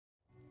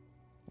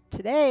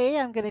Today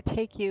I'm going to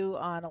take you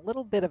on a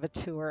little bit of a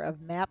tour of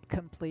map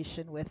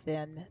completion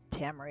within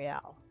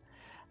Tamriel.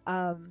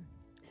 Um,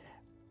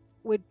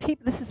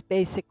 this is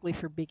basically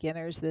for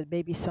beginners. There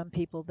may be some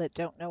people that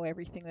don't know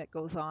everything that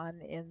goes on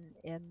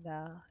and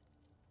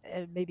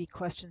maybe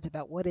questions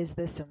about what is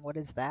this and what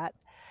is that.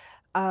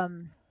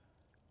 Um,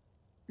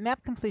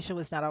 Map completion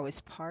was not always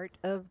part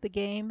of the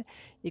game.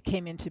 It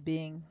came into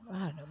being,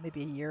 I don't know,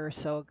 maybe a year or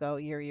so ago,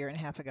 year and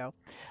a half ago.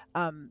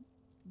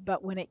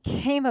 But when it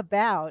came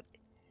about,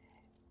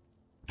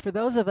 for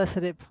those of us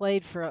that had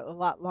played for a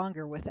lot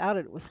longer without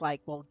it, it was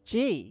like, well,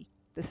 gee,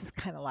 this is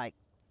kind of like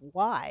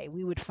why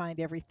we would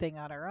find everything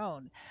on our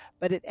own.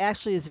 But it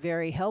actually is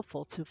very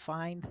helpful to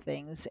find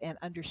things and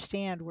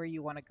understand where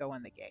you want to go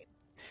in the game.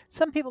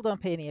 Some people don't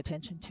pay any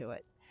attention to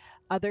it.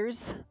 Others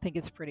think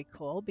it's pretty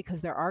cool because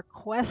there are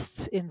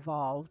quests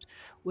involved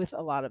with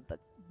a lot of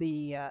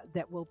the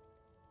that will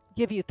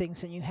give you things,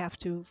 and you have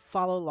to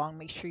follow along,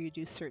 make sure you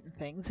do certain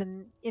things.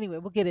 And anyway,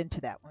 we'll get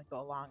into that when we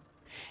go along.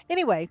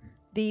 Anyway,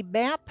 the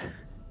map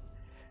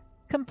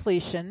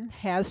completion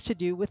has to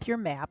do with your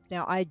map.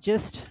 Now, let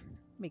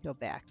me go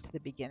back to the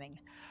beginning.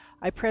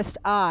 I pressed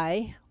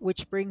I, which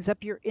brings up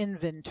your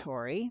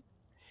inventory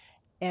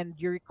and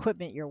your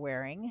equipment you're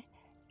wearing,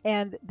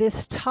 and this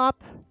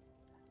top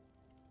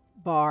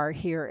bar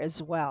here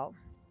as well.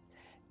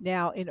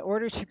 Now, in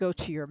order to go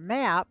to your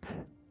map,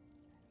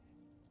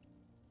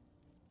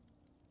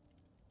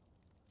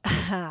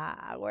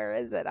 where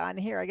is it on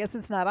here? I guess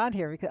it's not on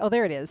here. Oh,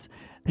 there it is.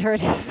 There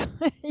it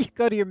is. You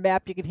go to your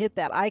map, you can hit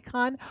that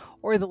icon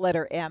or the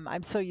letter M.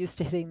 I'm so used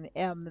to hitting the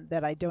M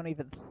that I don't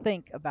even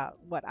think about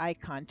what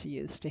icon to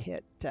use to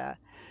hit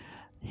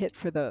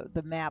for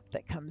the map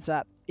that comes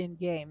up in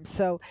game.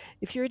 So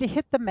if you're to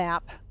hit the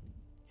map,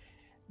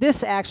 this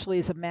actually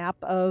is a map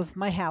of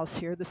my house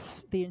here,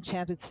 the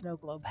Enchanted Snow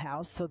Globe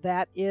house. So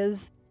that is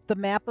the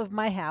map of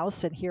my house,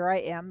 and here I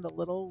am, the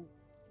little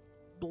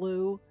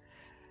blue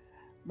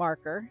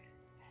marker.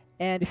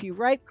 And if you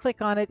right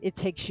click on it, it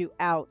takes you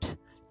out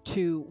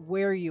to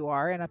where you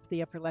are, and up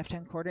the upper left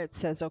hand corner it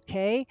says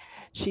okay,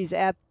 she's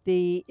at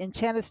the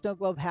Enchanted Snow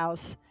Globe house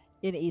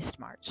in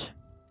Eastmarch.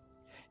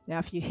 Now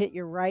if you hit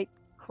your right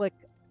click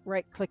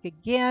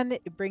again,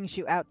 it brings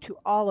you out to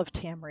all of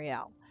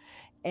Tamriel.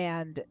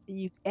 And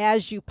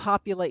as you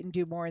populate and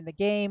do more in the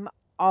game,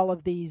 all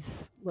of these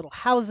little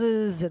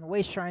houses and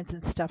way shrines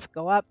and stuff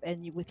go up,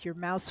 and with your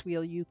mouse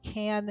wheel you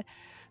can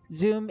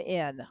zoom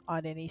in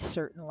on any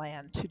certain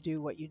land to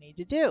do what you need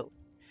to do.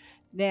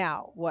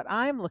 Now, what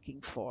I'm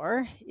looking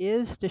for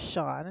is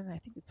Deshawn, and I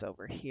think it's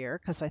over here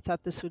because I thought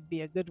this would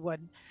be a good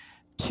one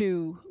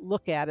to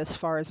look at as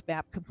far as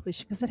map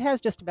completion, because it has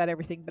just about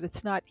everything, but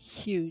it's not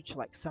huge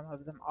like some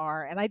of them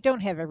are, and I don't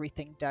have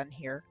everything done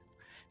here.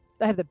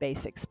 I have the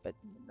basics, but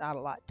not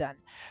a lot done.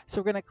 So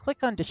we're going to click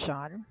on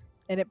Deshawn,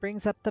 and it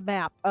brings up the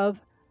map of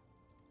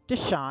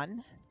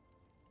Deshawn,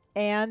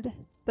 and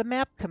the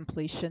map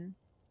completion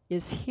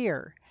is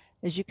here.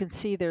 As you can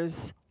see, there's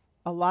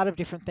a lot of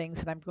different things,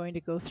 and I'm going to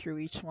go through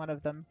each one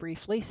of them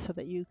briefly so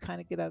that you kind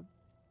of get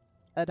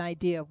an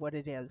idea of what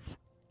it is.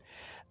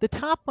 The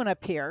top one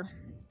up here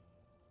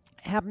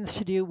happens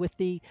to do with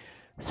the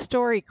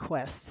story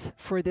quests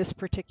for this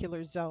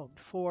particular zone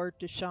for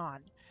Deshawn.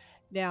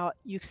 Now,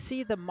 you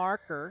see the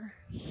marker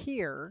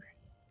here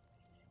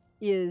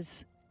is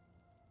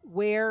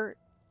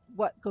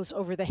what goes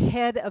over the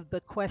head of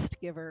the quest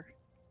giver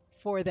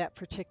for that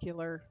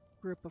particular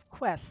group of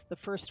quests. The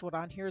first one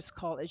on here is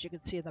called, as you can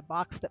see in the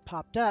box that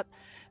popped up,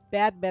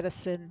 Bad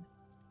Medicine,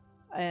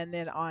 and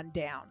then on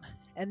down.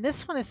 And this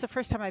one is the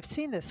first time I've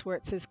seen this, where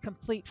it says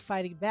complete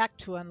fighting back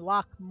to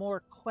unlock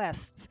more quests.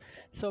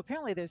 So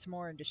apparently there's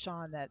more in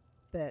Deshawn that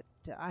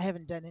I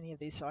haven't done any of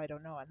these, so I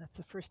don't know. And that's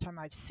the first time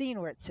I've seen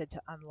where it said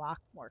to unlock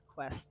more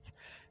quests.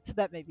 So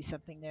that may be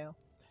something new.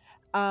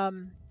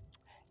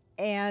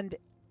 And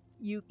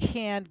you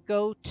can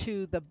go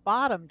to the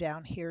bottom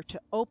down here to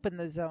open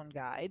the zone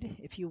guide.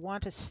 If you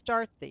want to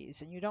start these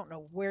and you don't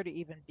know where to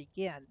even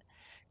begin,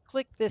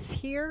 click this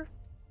here,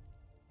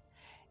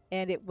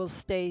 and it will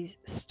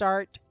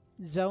start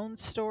zone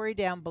story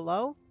down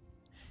below.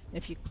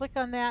 If you click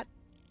on that,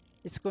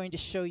 it's going to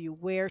show you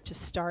where to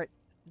start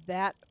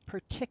that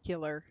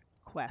particular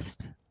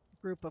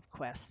group of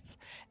quests.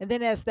 And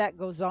then as that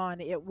goes on,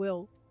 it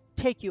will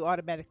take you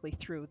automatically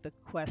through the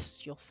quests.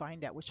 You'll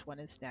find out which one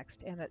is next,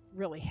 and it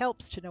really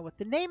helps to know what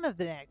the name of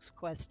the next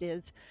quest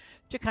is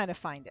to kind of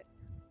find it.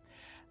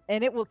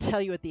 And it will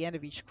tell you at the end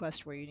of each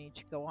quest where you need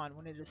to go on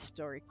when it is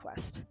story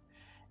quest.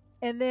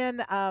 And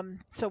then,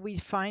 so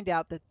we find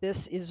out that this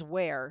is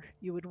where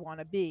you would want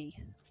to be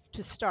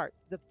to start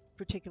the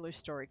particular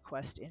story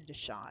quest in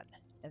Deshawn.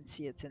 And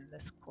see, it's in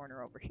this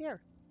corner over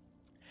here.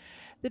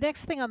 The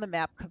next thing on the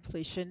map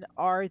completion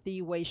are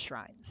the way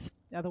shrines.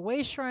 Now, the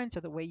way shrines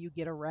are the way you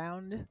get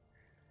around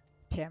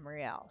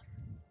Tamriel.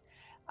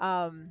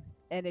 And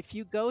if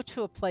you go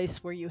to a place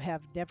where you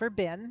have never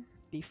been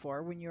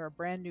before, when you're a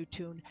brand new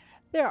toon,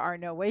 there are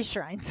no way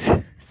shrines.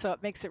 So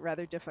it makes it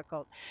rather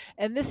difficult.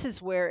 And this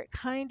is where it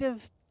kind of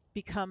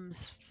becomes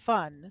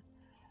fun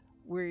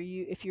where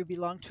if you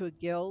belong to a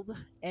guild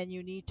and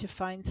you need to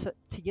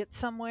to get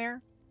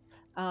somewhere,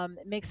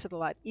 it makes it a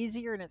lot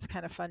easier, and it's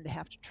kind of fun to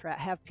have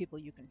have people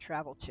you can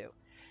travel to.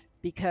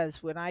 Because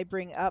when I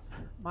bring up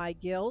my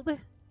guild,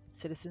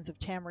 Citizens of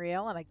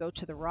Tamriel, and I go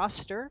to the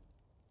roster,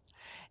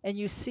 and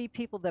you see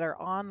people that are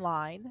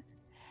online,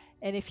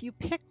 and if you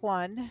pick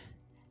one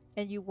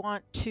and you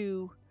want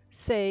to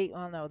say,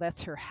 oh no,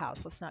 that's her house,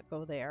 let's not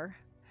go there.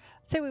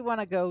 Say we want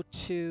to go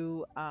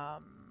to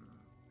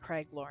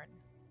Craglorn,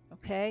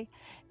 okay?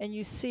 And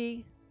you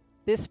see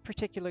this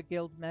particular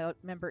guild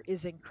member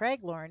is in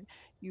Craglorn,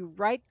 you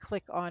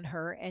right-click on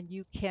her and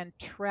you can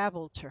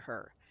travel to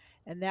her.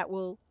 And that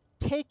will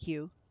take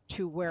you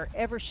to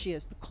wherever she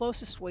is, the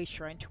closest way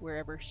shrine to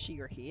wherever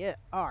she or he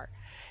are.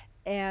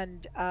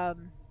 And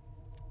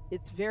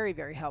it's very,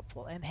 very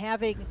helpful. And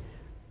having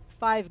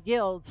 5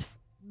 guilds,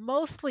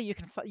 mostly you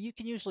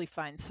can usually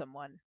find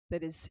someone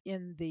that is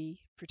in the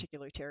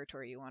particular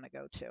territory you want to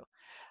go to.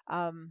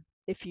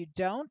 If you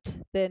don't,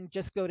 then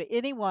just go to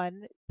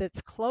anyone that's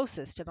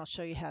closest, and I'll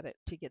show you how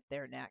to get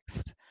there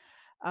next.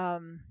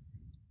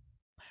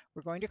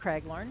 We're going to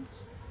Craglorn.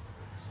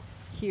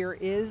 Here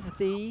is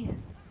the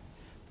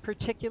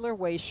particular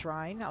way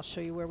shrine. I'll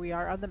show you where we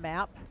are on the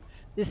map.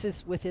 This is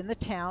within the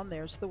town.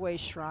 There's the way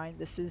shrine.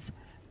 This is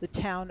the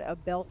town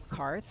of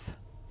Belkarth.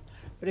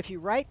 But if you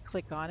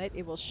right-click on it,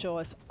 it will show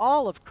us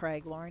all of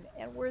Craglorn,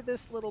 and we're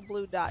this little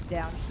blue dot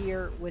down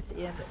here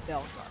within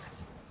Belkarth.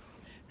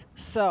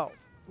 So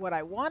what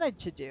I wanted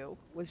to do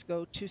was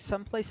go to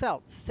someplace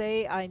else.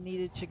 Say I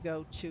needed to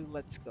go to,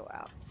 let's go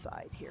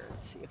outside here and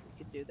see if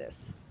we can do this.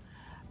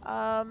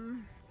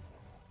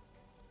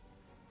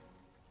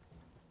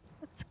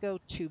 Let's go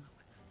to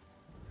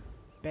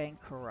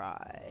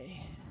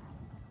Bankarai.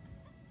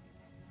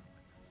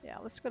 Yeah,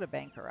 let's go to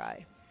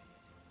Bankarai.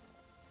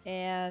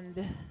 And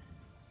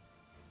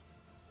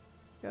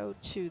go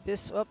to this.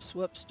 Oops,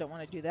 whoops, don't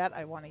want to do that.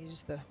 I want to use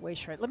the way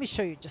shrine. Let me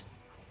show you just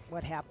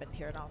what happened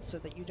here now so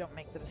that you don't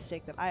make the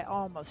mistake that I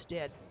almost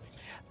did.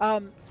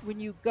 When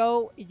you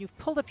go, you've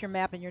pulled up your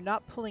map and you're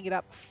not pulling it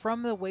up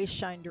from the way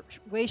shrine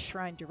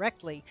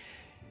directly,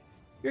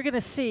 you're going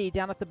to see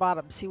down at the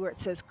bottom, see where it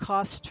says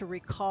cost to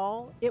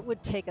recall? It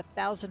would take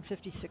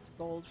 1,056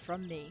 gold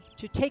from me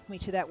to take me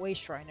to that way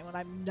shrine, and when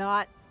I'm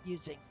not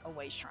using a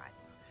way shrine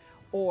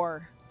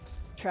or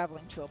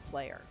traveling to a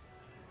player.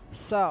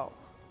 So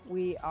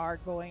we are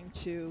going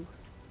to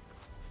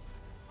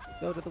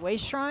go to the way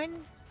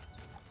shrine,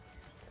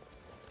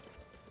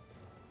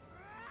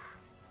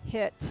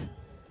 hit,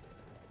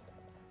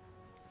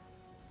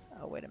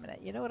 oh wait a minute,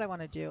 you know what I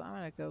want to do? I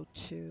want to go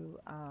to,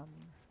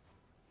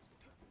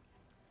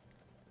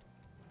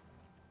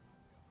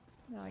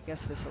 no, I guess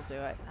this will do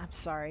it. I'm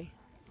sorry.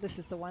 This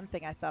is the one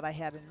thing I thought I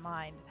had in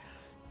mind.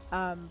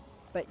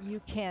 But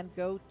you can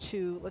go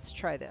to, let's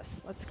try this.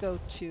 Let's go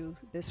to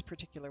this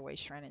particular way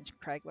shrine in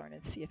Craglorn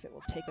and see if it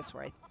will take us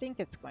where I think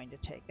it's going to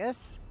take us.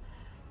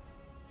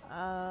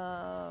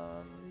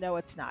 No,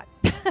 it's not.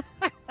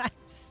 I'm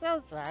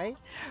so sorry.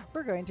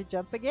 We're going to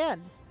jump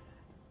again.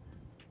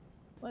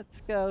 Let's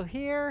go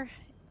here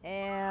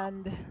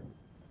and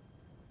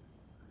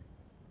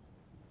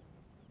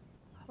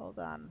hold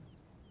on.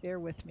 Bear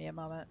with me a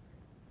moment.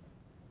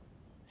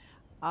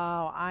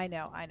 Oh, I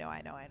know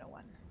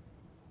one.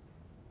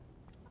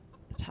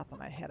 Off the top of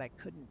my head, I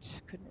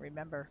couldn't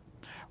remember.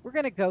 We're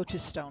going to go to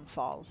Stone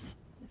Falls.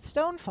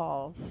 Stone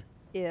Falls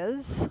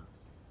is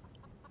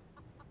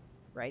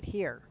right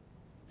here.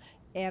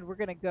 And we're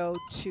going to go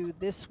to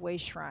this way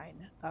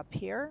shrine up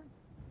here.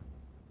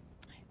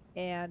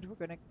 And we're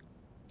going to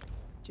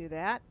do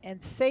that. And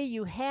say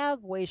you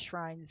have way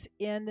shrines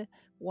in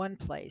one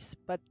place,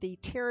 but the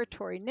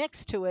territory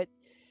next to it,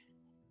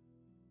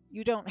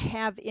 you don't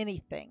have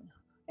anything,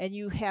 and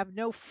you have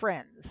no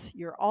friends.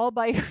 You're all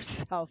by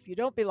yourself. You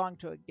don't belong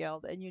to a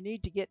guild, and you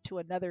need to get to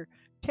another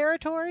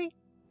territory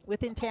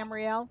within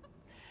Tamriel.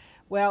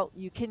 Well,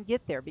 you can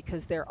get there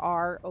because there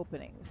are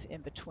openings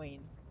in between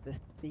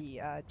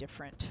the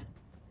different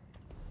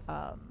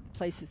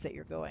places that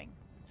you're going.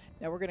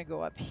 Now we're going to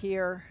go up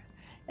here,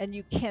 and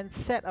you can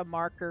set a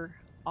marker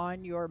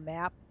on your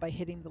map by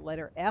hitting the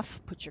letter F.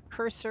 Put your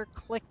cursor,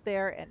 click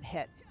there, and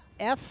hit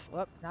F.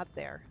 Whoop, not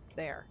there.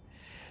 There.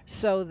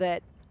 So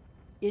that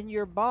in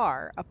your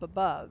bar up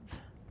above,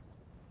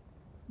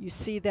 you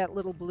see that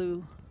little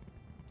blue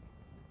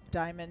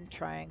diamond,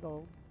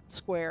 triangle,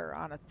 square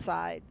on its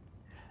side,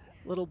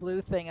 little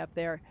blue thing up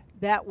there.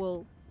 That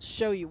will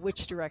show you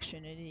which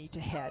direction you need to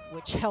head,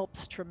 which helps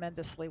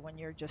tremendously when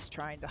you're just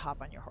trying to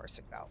hop on your horse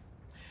and go.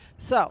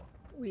 So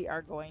we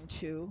are going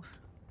to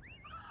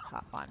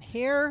hop on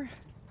here,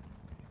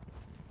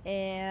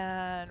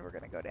 and we're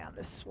going to go down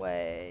this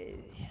way,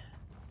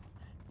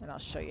 and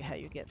I'll show you how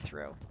you get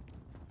through.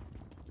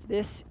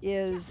 This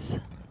is,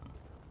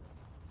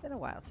 it's been a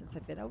while since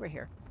I've been over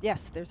here. Yes,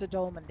 there's a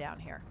dolmen down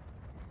here,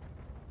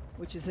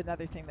 which is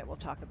another thing that we'll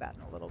talk about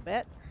in a little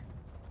bit.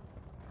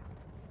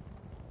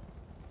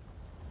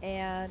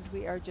 And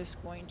we are just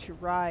going to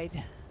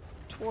ride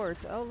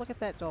towards, oh, look at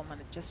that dolmen.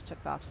 It just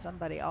took off.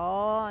 Somebody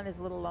all on his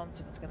little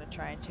lonesome is going to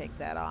try and take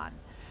that on.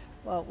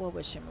 Well, we'll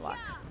wish him luck.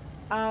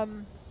 I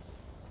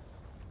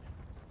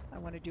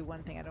want to do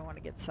one thing. I don't want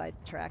to get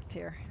sidetracked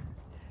here.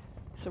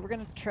 So we're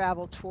going to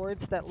travel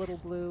towards that little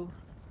blue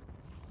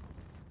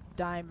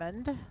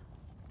diamond.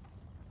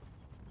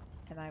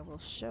 And I will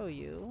show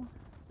you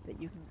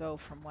that you can go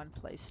from one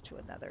place to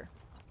another.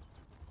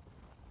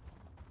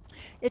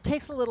 It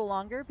takes a little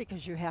longer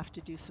because you have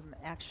to do some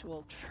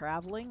actual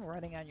traveling,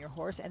 running on your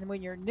horse. And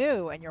when you're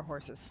new and your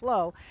horse is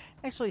slow,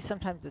 actually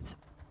sometimes it's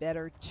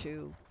better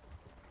to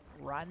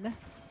run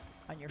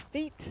on your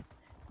feet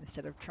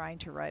instead of trying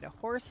to ride a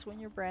horse when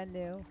you're brand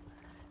new,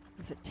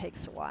 because it takes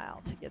a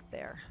while to get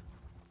there.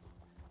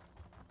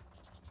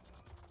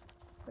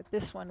 But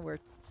this one we're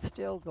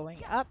still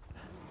going up.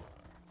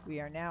 We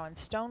are now in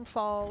Stone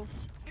Falls,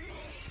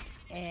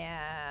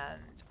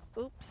 and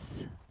oops,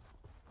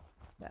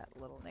 that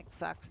little Nick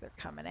sucks. They're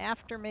coming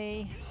after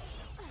me.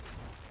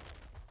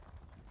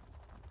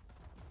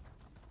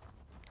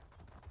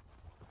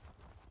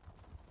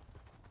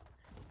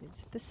 Is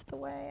this the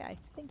way? I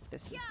think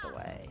this is the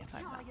way, if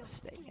I'm not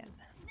mistaken.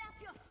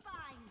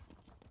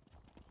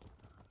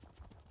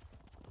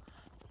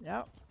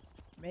 Nope.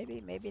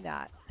 Maybe, maybe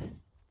not.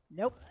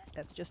 Nope,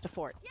 that's just a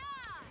fort.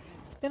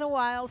 It's been a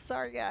while,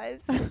 sorry guys.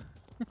 I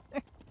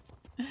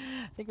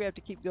think we have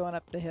to keep going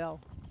up the hill.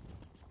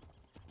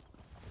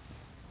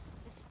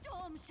 The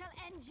storm shall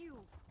end you.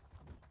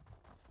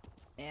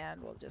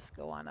 And we'll just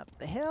go on up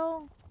the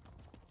hill.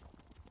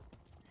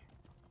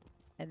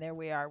 And there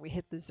we are. We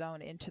hit the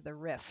zone into the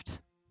rift.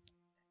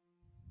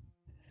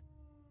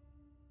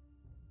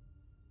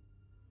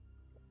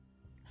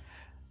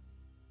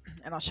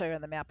 And I'll show you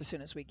on the map as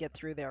soon as we get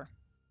through there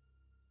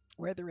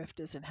where the rift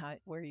is and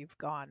where you've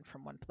gone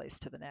from one place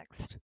to the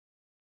next.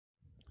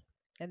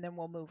 And then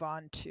we'll move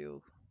on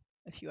to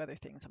a few other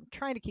things. I'm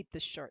trying to keep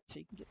this short so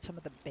you can get some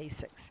of the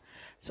basics.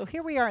 So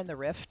here we are in the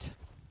rift.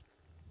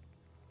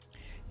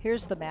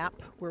 Here's the map.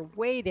 We're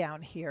way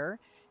down here.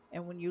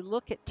 And when you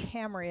look at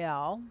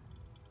Tamriel,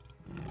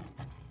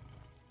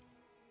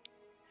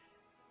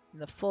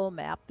 the full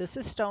map, this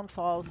is Stone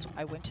Falls.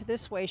 I went to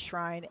this way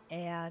shrine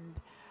and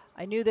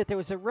I knew that there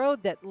was a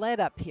road that led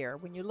up here.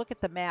 When you look at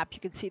the map, you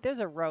can see there's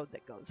a road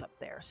that goes up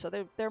there. So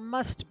there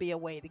must be a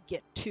way to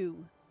get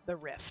to the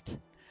rift.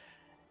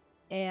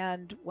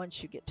 And once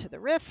you get to the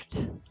rift,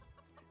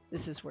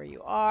 this is where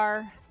you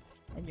are,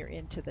 and you're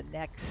into the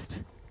next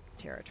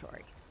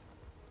territory.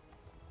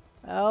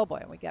 Oh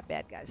boy, we got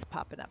bad guys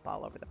popping up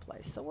all over the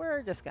place. So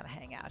we're just going to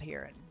hang out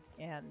here,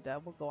 and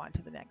we'll go on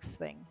to the next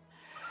thing.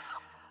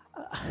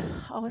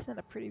 Oh, isn't that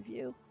a pretty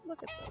view?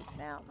 Look at those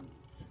mountains.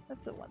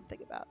 That's the one thing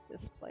about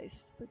this place.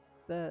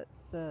 The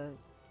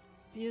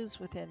views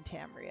within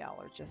Tamriel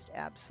are just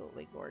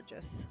absolutely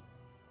gorgeous.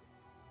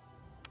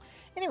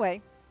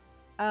 Anyway,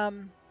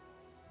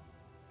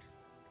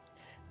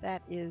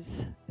 that is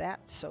that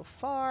so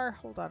far.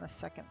 Hold on a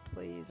second,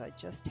 please. I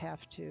just have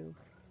to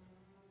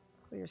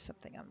clear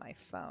something on my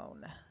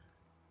phone.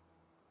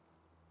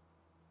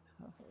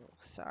 Oh,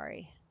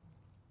 sorry.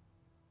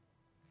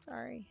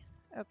 Sorry.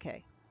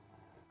 Okay.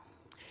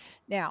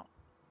 Now,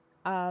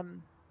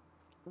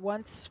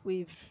 once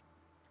we've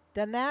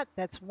done that,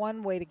 that's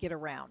one way to get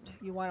around.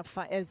 You want to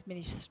find as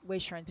many way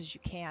shrines as you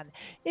can.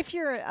 If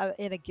you're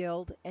in a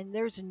guild and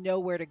there's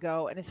nowhere to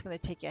go and it's going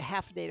to take you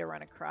half a day to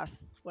run across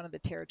one of the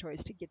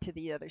territories to get to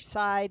the other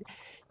side,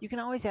 you can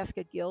always ask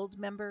a guild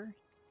member,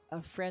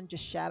 a friend,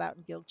 just shout out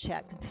in guild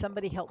chat, can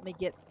somebody help me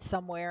get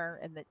somewhere?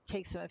 And it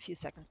takes them a few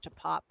seconds to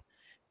pop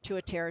to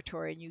a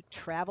territory, and you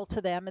travel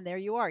to them, and there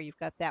you are. You've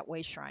got that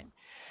way shrine.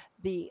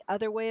 The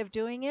other way of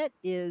doing it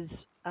is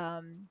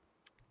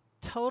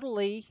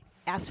totally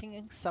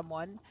asking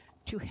someone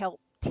to help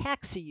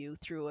taxi you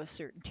through a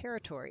certain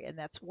territory, and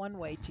that's one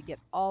way to get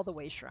all the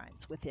way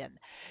shrines within.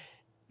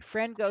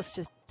 Friend goes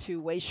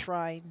to way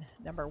shrine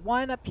number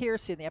 1 up here,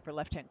 see in the upper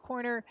left hand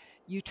corner.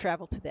 You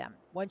travel to them.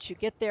 Once you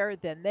get there,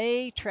 then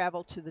they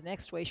travel to the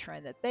next way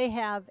shrine that they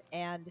have,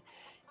 and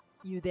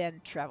you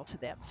then travel to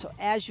them. So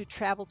as you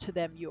travel to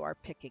them, you are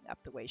picking up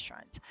the way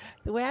shrines.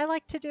 The way I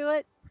like to do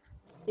it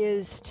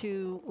is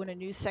to, when a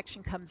new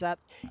section comes up,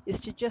 is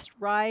to just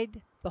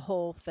ride the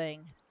whole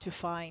thing to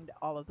find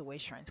all of the way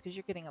shrines, because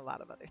you're getting a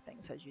lot of other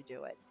things as you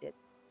do it. It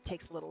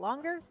takes a little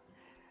longer,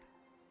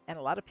 and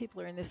a lot of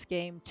people are in this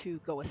game to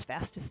go as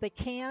fast as they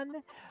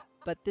can,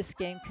 but this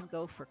game can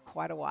go for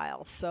quite a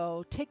while.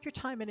 So take your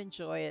time and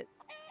enjoy it.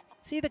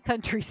 See the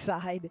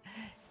countryside,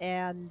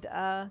 and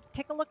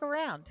take a look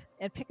around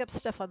and pick up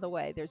stuff on the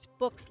way. There's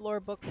books, lore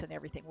books, and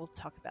everything. We'll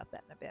talk about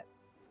that in a bit.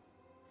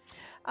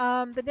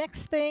 The next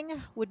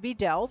thing would be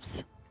delves,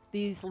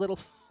 these little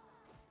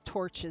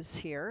torches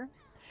here.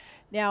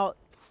 Now,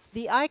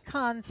 the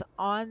icons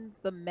on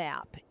the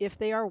map, if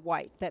they are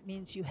white, that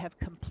means you have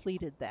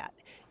completed that.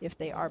 If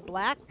they are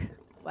black,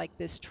 like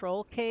this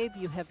troll cave,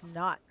 you have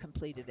not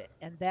completed it.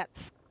 And that's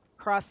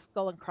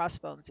Skull and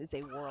Crossbones is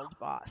a world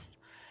boss.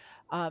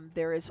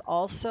 There is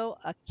also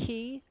a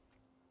key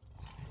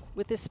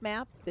with this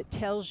map that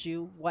tells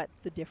you what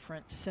the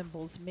different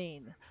symbols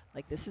mean.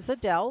 Like this is a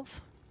delve,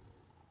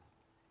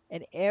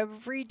 And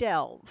every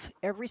delve,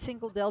 every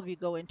single delve you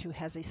go into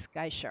has a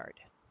sky shard.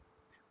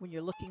 When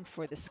you're looking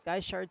for the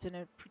sky shards in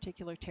a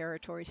particular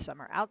territory,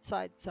 some are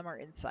outside, some are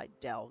inside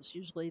delves.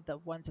 Usually the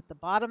ones at the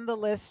bottom of the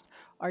list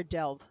are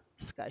delve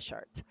sky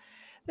shards.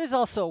 There's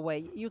also a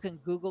way you can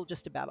Google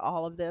just about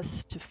all of this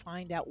to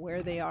find out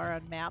where they are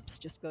on maps.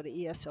 Just go to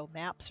ESO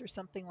Maps or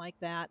something like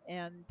that,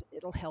 and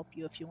it'll help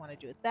you if you want to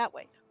do it that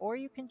way. Or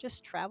you can just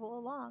travel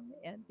along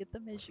and get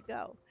them as you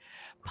go.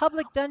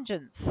 Public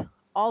dungeons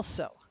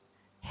also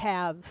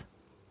have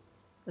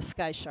a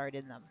sky shard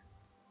in them.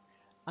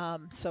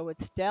 So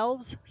it's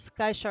delves,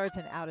 sky shards,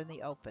 and out in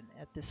the open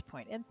at this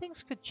point. And things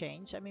could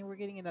change. I mean, we're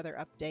getting another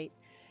update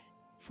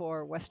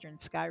for Western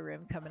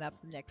Skyrim coming up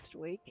next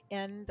week,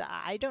 and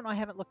I don't know. I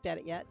haven't looked at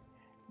it yet.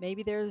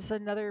 Maybe there's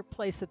another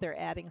place that they're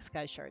adding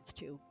sky shards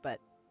to, but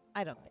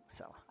I don't think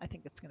so. I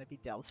think it's going to be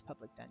delves,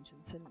 public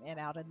dungeons, and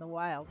out in the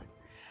wild.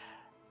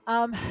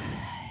 Um,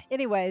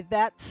 anyway,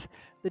 that's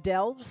the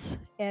delves,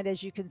 and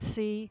as you can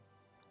see,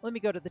 let me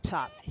go to the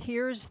top.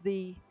 Here's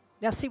the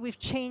now. See, we've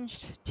changed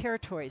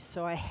territories,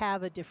 so I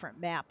have a different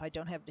map. I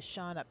don't have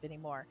Deshaun up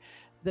anymore.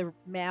 The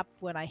map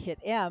when I hit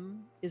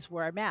M is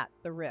where I'm at,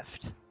 the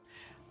Rift.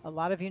 A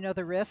lot of you know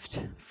the Rift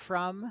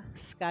from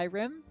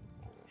Skyrim,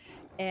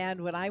 and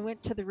when I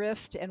went to the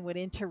Rift and went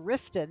into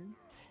Riften,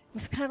 it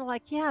was kind of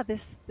like, yeah, this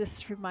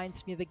reminds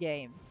me of the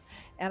game.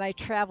 And I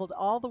traveled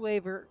all the way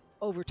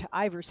over to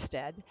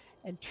Iverstead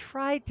and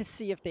tried to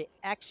see if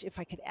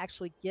I could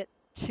actually get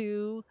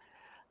to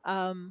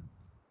um,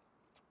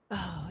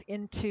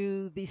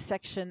 into the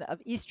section of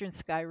Eastern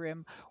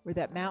Skyrim where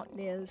that mountain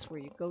is, where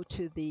you go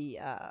to the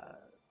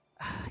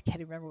I can't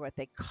remember what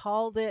they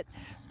called it,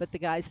 but the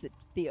guys that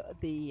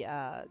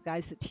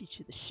guys that teach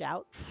you the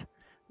shouts,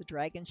 the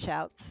dragon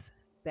shouts,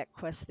 that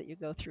quest that you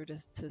go through to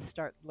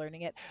start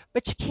learning it.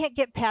 But you can't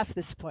get past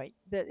this point.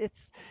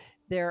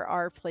 There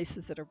are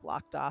places that are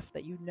blocked off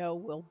that you know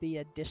will be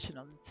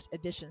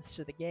additions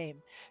to the game,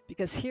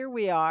 because here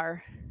we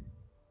are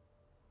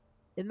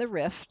in the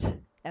Rift,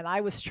 and I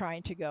was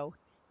trying to go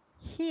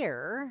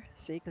here,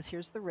 see, because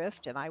here's the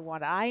Rift, and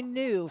I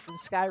knew from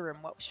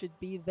Skyrim what should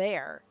be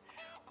there.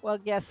 Well,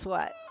 guess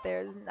what?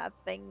 There's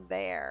nothing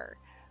there.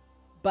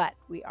 But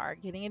we are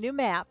getting a new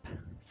map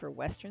for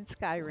Western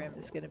Skyrim.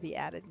 Is going to be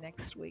added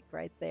next week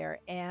right there,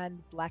 and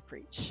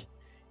Blackreach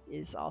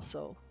is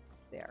also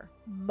there.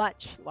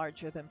 Much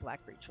larger than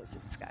Blackreach was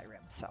in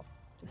Skyrim. So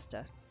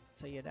just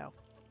so you know.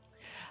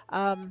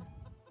 Let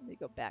me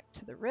go back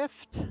to the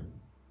Rift.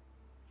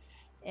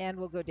 And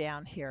we'll go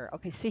down here.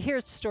 Okay, see,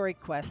 here's story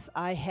quests.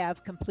 I have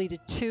completed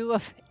 2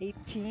 of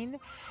 18,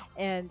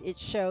 and it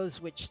shows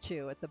which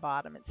 2 at the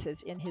bottom. It says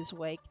in his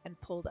wake and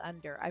pulled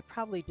under. I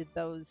probably did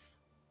those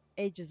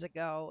ages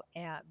ago,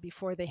 and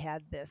before they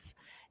had this,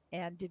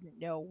 and didn't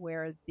know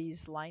where these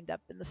lined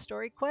up in the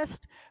story quest,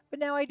 but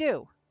now I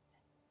do.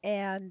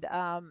 And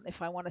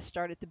if I want to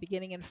start at the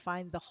beginning and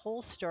find the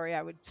whole story,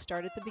 I would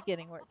start at the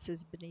beginning where it says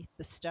beneath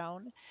the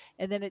stone,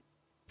 and then it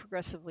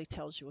progressively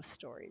tells you a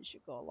story as you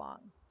go along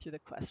through the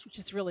quest, which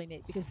is really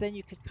neat, because then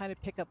you can kind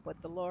of pick up what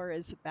the lore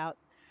is about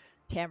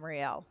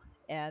Tamriel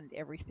and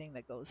everything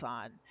that goes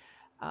on.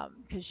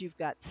 Because you've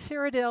got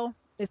Cyrodiil,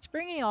 it's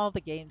bringing all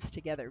the games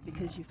together,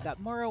 because you've got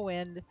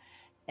Morrowind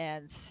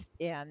and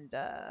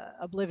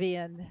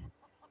Oblivion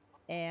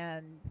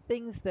and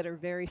things that are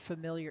very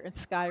familiar in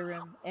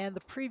Skyrim and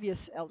the previous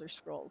Elder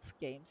Scrolls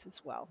games as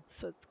well.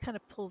 So it kind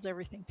of pulls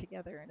everything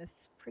together, and it's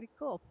pretty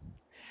cool.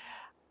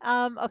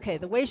 Okay,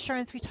 the way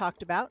shrines we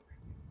talked about.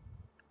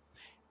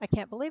 I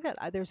can't believe it.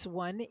 There's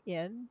one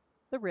in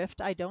the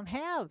Rift I don't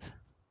have.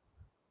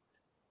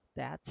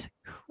 That's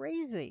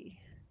crazy.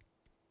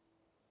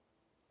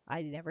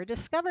 I never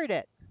discovered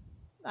it.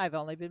 I've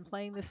only been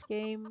playing this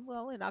game,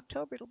 well, in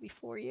October it'll be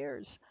 4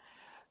 years.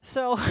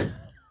 So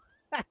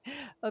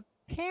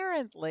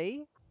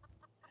apparently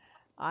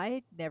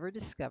I never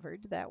discovered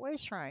that way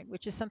shrine,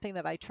 which is something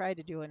that I try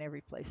to do in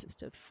every place, is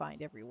to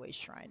find every way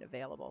shrine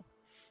available.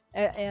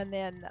 And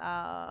then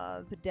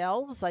the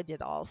delves, I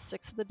did all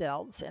 6 of the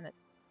delves, and it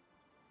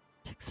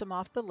ticks them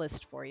off the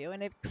list for you,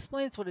 and it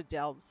explains what a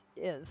delve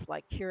is.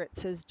 Like here it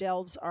says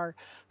delves are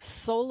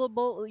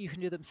solable, you can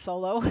do them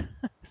solo,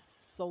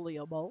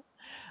 soluble,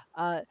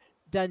 uh,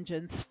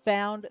 dungeons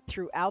found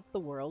throughout the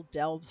world.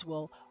 Delves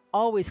will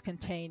always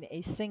contain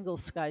a single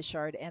sky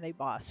shard and a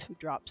boss who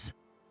drops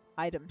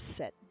item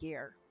set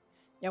gear.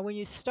 Now when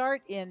you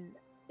start in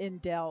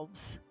delves,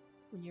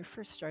 when you're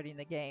first starting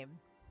the game,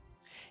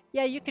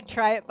 yeah, you could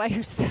try it by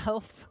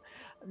yourself.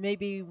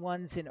 Maybe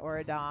ones in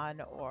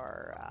Oregon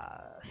or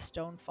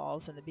Stone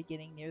Falls in the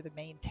beginning near the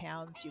main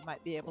towns. You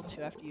might be able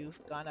to after you've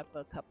gone up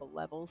a couple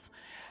levels.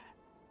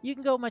 You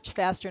can go much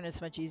faster, and it's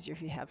much easier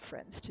if you have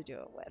friends to do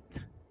it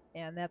with.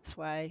 And that's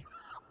why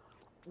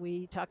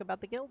we talk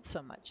about the guild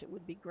so much. It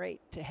would be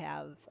great to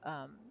have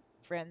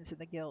friends in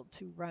the guild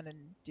to run and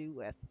do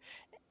with.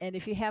 And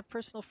if you have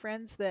personal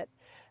friends that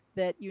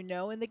you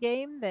know in the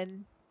game,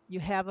 then you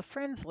have a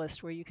friends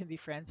list where you can be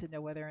friends and know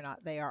whether or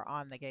not they are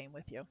on the game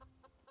with you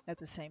at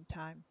the same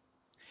time.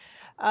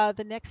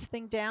 The next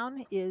thing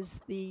down is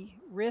the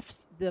rifts,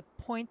 the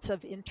points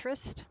of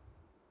interest.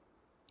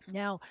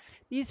 Now,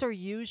 these are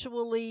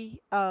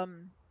usually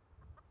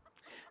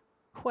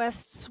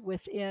quests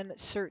within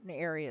certain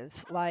areas.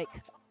 Like,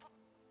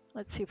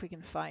 let's see if we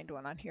can find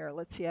one on here.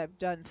 Let's see, I've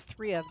done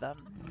 3 of them.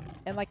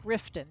 And like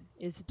Riften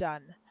is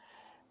done.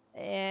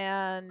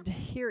 And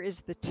here is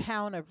the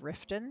town of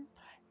Riften.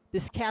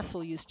 This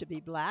castle used to be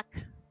black,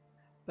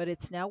 but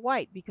it's now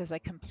white because I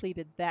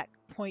completed that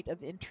point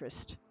of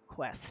interest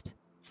quest.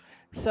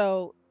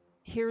 So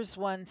here's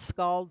one,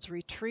 Scald's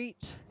Retreat.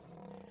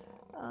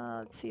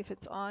 Let's see if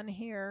it's on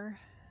here.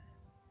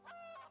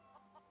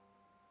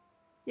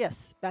 Yes,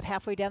 about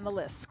halfway down the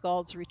list,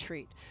 Scald's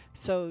Retreat.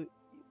 So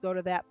go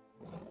to that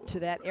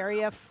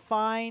area,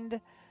 find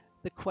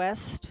the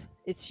quest.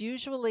 It's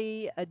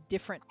usually a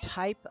different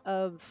type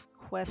of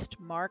quest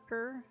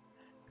marker.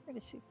 I'm trying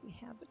to see if we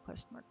have the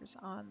quest markers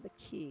on the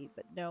key,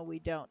 but no, we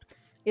don't.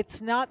 It's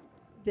not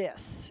this.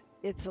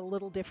 It's a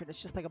little different.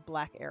 It's just like a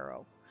black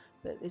arrow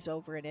that is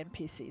over an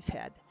NPC's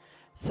head.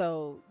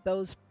 So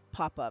those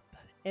pop up,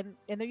 and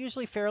they're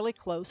usually fairly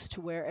close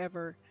to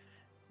wherever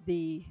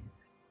the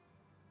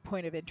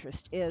point of interest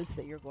is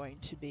that you're going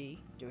to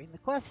be doing the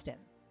quest in.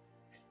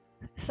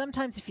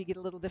 Sometimes if you get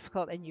a little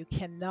difficult and you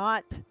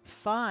cannot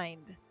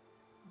find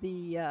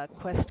the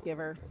quest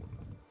giver,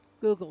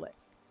 Google it.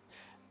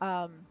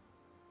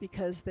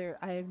 Because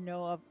I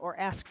know of, or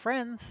ask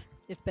friends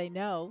if they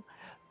know,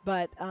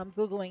 but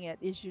Googling it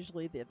is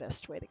usually the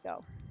best way to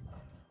go.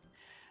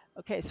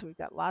 Okay, so we've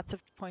got lots of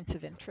points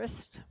of interest.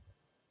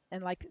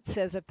 And like it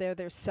says up there,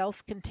 they're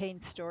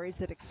self-contained stories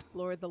that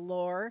explore the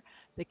lore,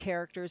 the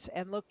characters,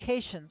 and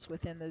locations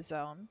within the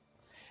zone.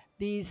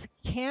 These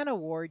can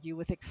award you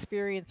with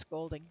experience,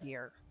 gold, and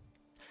gear.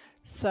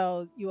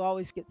 So you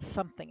always get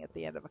something at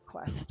the end of a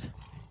quest.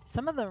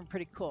 Some of them are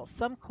pretty cool.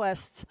 Some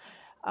quests,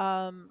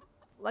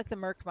 like the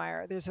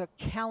Murkmire, there's a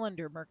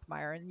calendar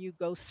Murkmire, and you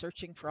go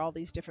searching for all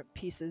these different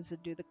pieces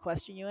and do the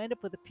quest, and you end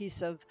up with a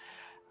piece of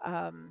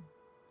a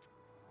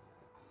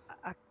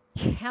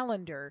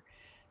calendar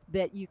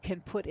that you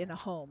can put in a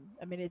home.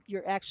 I mean,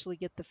 you actually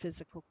get the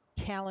physical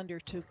calendar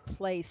to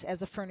place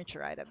as a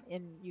furniture item,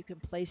 and you can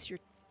place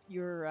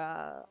your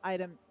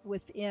item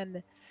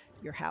within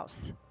your house.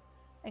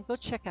 And go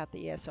check out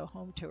the ESO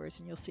home tours,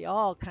 and you'll see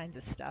all kinds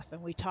of stuff.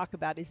 And we talk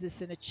about, is this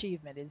an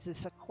achievement? Is this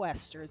a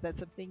quest? Or is that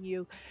something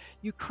you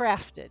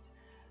crafted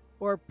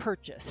or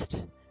purchased?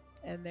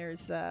 And there's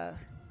a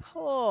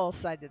whole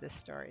side to this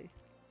story.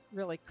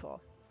 Really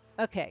cool.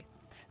 Okay,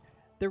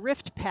 the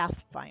Rift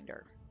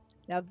Pathfinder.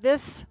 Now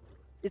this,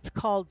 it's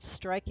called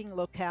Striking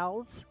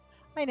Locales.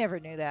 I never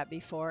knew that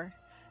before.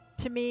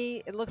 To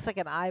me, it looks like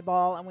an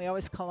eyeball, and we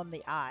always call them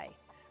the eye.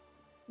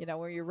 You know,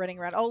 where you're running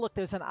around. Oh, look,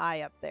 there's an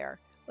eye up there.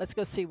 Let's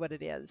go see what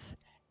it is.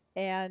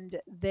 And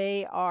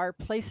they are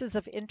places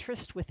of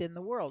interest within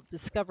the world.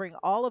 Discovering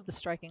all of the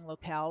striking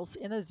locales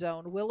in a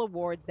zone will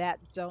award that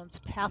zone's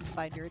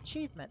Pathfinder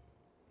achievement.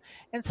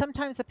 And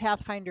sometimes the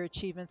Pathfinder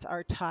achievements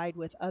are tied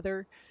with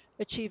other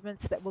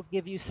achievements that will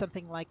give you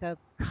something like a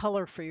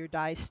color for your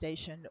die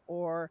station,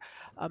 or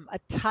a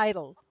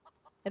title.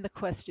 And the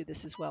quests do this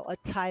as well.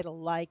 A title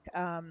like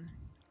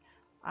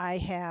I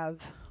have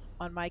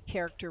on my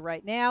character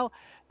right now,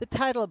 the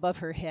title above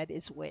her head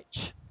is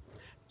Witch.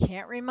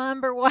 Can't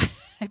remember why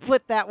I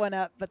put that one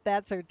up, but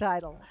that's her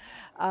title.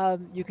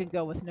 You can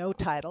go with no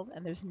title,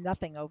 and there's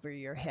nothing over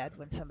your head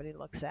when somebody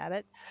looks at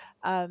it.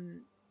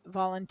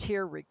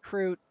 Volunteer,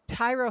 recruit.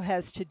 Tyro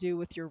has to do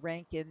with your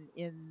rank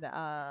in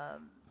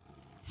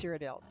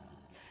Cyrodiil.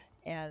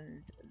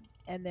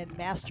 And then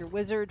Master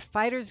Wizard,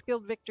 Fighters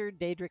Guild Victor,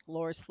 Daedric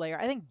Lore Slayer.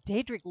 I think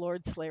Daedric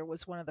Lord Slayer was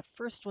one of the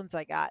first ones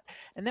I got,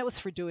 and that was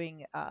for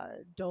doing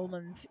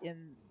dolmens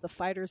in the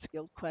Fighters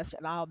Guild quest.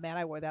 And oh man,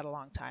 I wore that a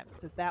long time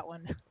because that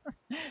one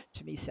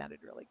to me sounded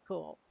really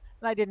cool.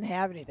 And I didn't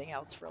have anything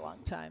else for a long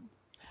time.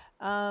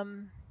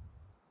 And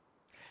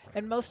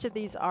most of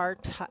these are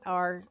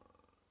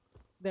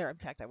there. In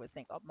fact, I would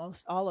think almost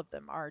all of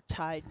them are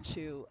tied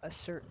to a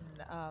certain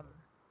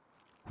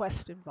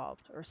quest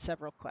involved, or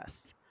several quests.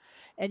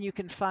 And you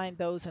can find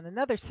those in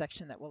another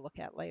section that we'll look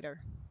at later.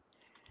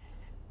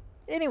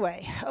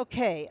 Anyway,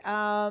 okay.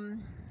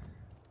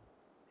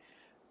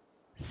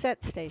 Set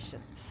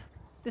stations.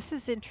 This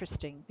is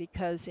interesting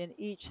because in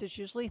each, there's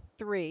usually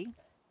 3.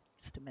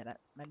 Just a minute.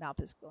 My mouth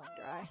is going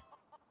dry.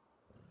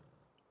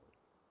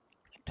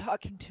 I'm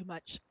talking too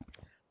much.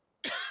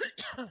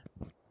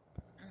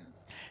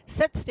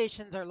 Set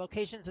stations are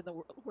locations in the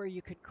world where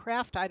you can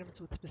craft items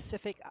with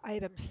specific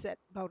item set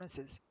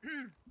bonuses.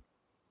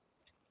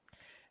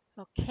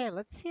 Okay,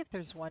 let's see if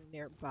there's one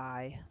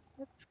nearby.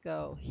 Let's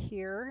go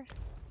here.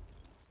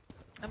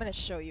 I'm going to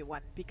show you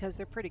one because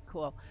they're pretty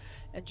cool,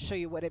 and show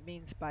you what it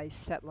means by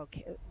set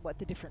what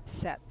the different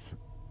sets.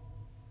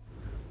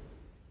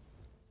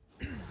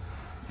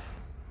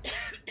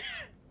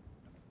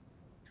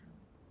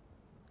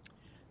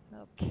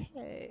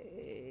 Okay,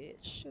 it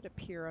should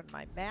appear on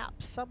my map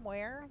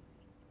somewhere.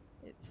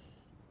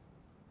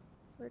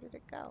 Where did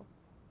it go?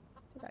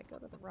 Did I go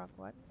to the wrong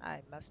one?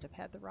 I must have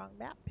had the wrong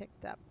map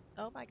picked up.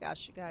 Oh my gosh,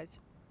 you guys.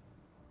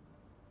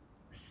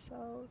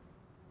 So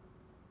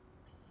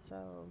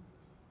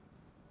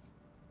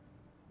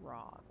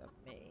wrong of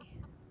me.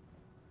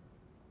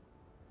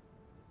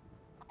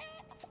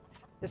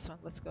 This one,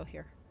 let's go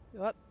here.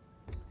 Whoop.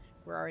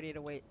 We're already at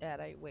a way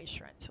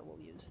shrine, so we'll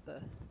use the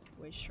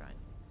way shrine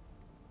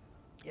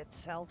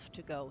itself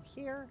to go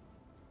here.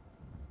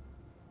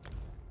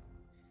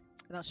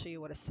 And I'll show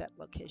you what a set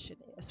location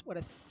is, what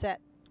a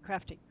set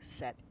crafting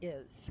set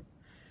is.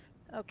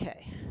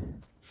 Okay,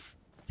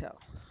 so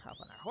hop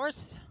on our horse,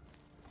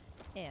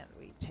 and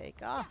we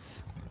take off.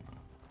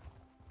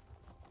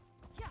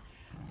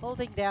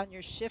 Holding down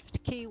your shift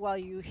key while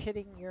you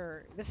hitting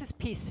your, this is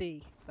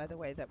PC, by the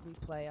way, that we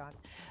play on.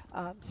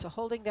 So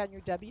holding down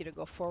your W to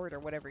go forward, or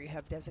whatever you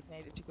have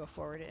designated to go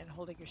forward, and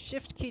holding your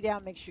shift key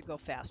down makes you go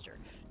faster.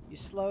 You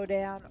slow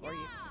down, or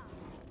you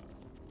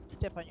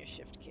step on your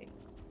shift key.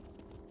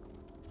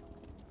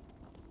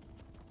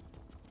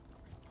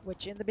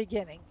 Which in the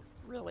beginning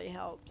really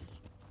helps.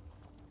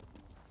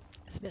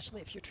 Especially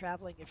if you're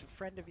traveling, if a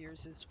friend of yours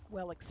is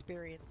well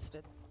experienced,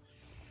 and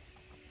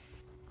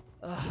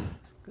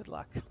good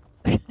luck.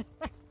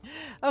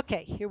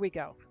 Okay, here we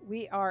go.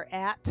 We are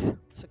at,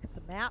 let's look at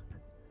the map.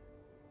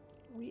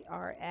 We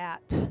are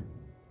at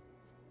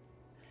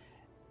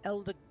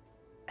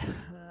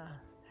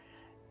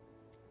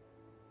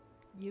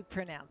you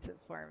pronounce it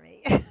for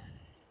me.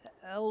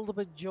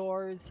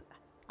 Eldabajor's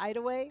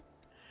Hideaway.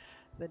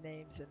 The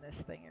names in this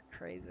thing are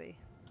crazy.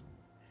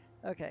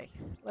 Okay,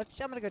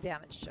 I'm going to go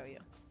down and show you.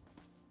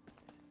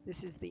 This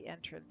is the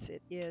entrance.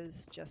 It is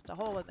just a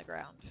hole in the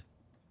ground.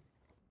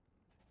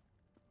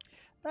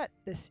 But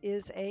this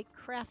is a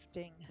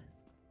crafting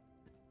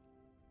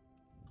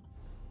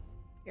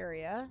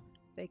area.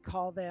 They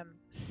call them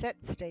set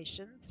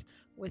stations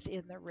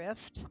within the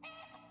Rift.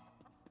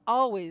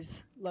 Always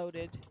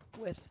loaded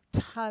with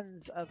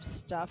tons of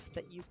stuff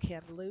that you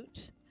can loot,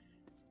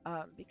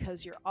 because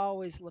you're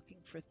always looking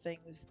for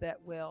things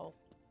that will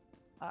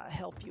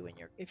help you in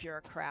if you're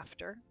a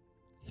crafter.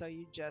 So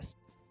you just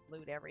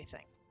loot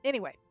everything.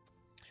 Anyway,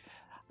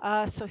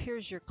 so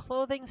here's your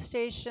clothing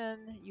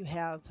station. You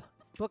have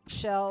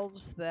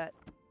bookshelves that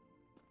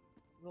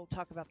we'll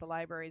talk about the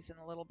libraries in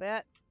a little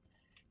bit.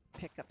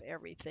 Pick up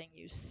everything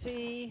you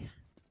see,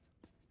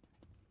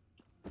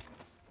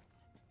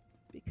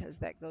 because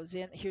that goes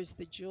in. Here's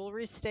the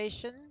jewelry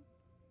station,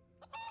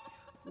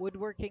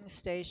 woodworking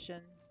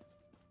station,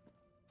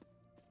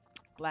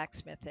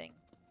 blacksmithing,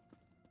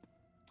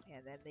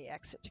 and then the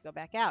exit to go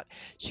back out.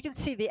 As you can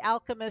see, the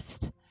alchemist,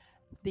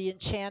 the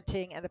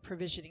enchanting, and the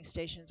provisioning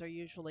stations are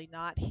usually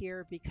not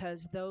here because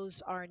those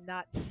are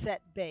not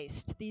set based.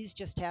 These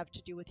just have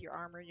to do with your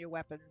armor and your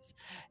weapons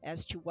as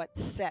to what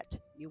set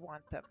you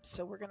want them.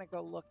 So we're going to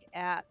go look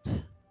at,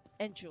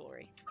 and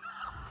jewelry.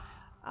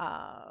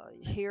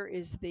 Here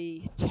is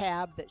the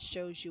tab that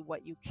shows you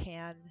what you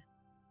can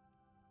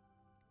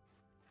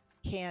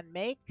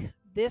make.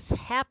 This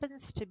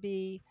happens to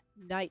be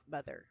Night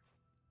Mother.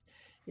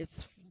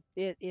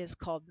 It is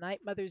called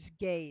Night Mother's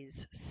Gaze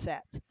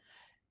set,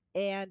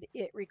 and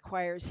it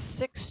requires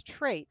 6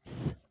 traits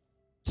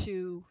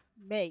to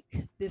make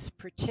this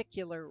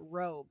particular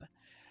robe.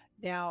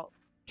 Now,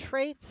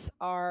 traits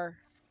are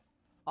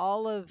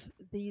all of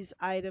these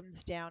items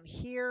down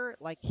here.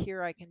 Like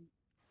here I can,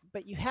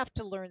 but you have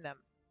to learn them.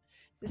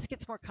 This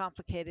gets more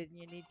complicated, and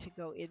you need to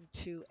go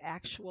into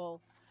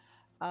actual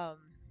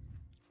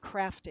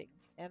crafting.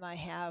 And I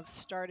have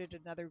started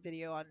another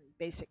video on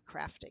basic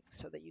crafting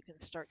so that you can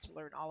start to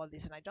learn all of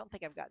these. And I don't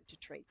think I've gotten to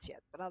traits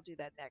yet, but I'll do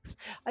that next.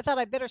 I thought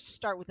I'd better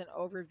start with an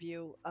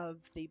overview of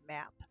the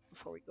map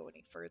before we go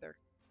any further.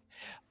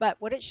 But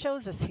what it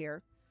shows us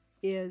here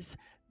is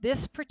this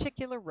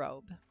particular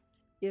robe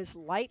is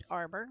light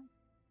armor.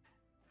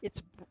 It's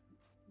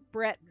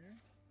Breton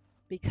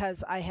because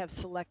I have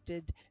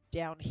selected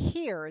down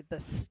here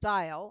the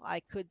style.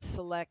 I could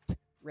select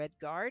Red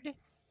Guard,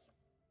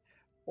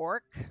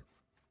 Orc,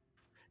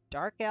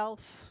 Dark Elf,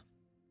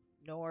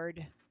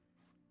 Nord,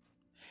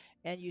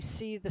 and you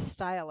see the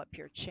style up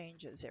here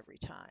changes every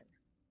time.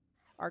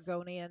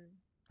 Argonian,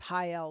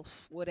 High Elf,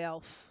 Wood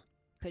Elf,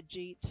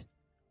 Khajiit,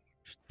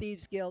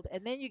 Thieves Guild,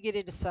 and then you get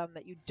into some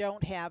that you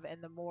don't have, and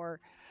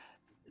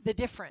the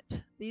different.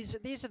 These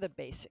are the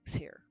basics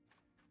here.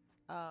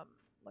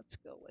 Let's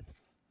go with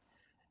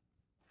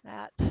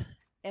that.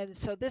 And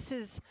so this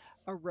is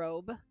a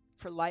robe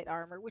for light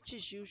armor, which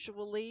is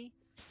usually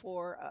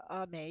for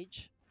a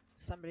mage,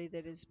 somebody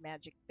that is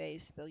magic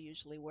based. They'll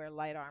usually wear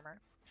light armor.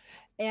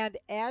 And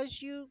as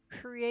you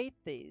create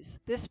these,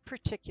 this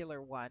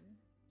particular one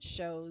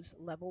shows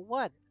level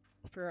 1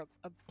 for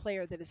a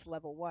player that is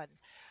level 1.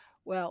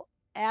 Well,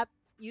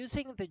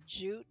 using the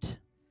jute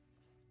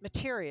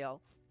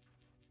material,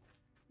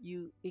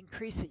 you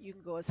increase it. You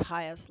can go as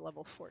high as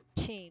level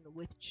 14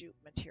 with jute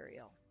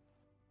material.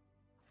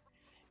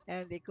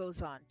 And it goes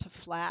on to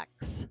flax,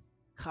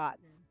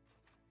 cotton,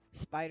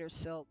 spider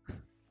silk,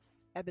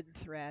 ebon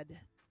thread.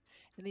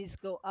 And these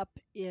go up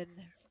in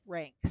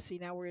rank. See,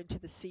 now we're into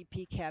the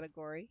CP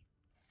category.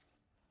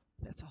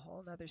 That's a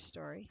whole other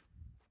story.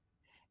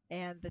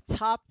 And the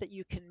top that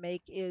you can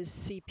make is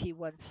CP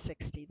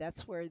 160.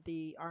 That's where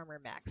the armor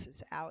max is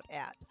out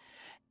at.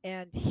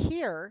 And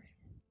here,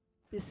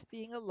 this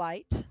being a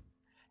light,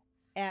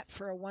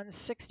 for a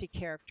 160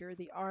 character,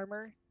 the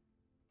armor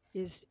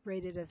is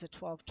rated as a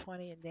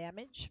 1220 in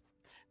damage.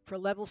 For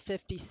level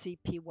 50,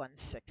 CP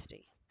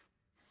 160.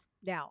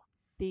 Now,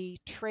 the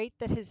trait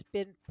that has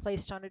been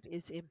placed on it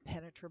is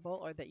impenetrable,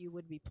 or that you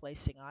would be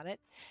placing on it,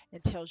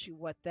 and tells you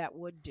what that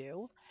would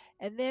do.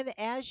 And then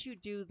as you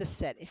do the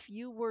set, if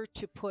you were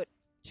to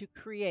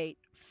create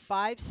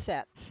 5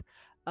 sets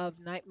of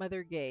Night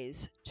Mother Gaze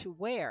to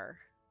wear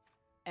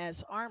as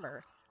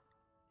armor,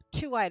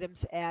 2 items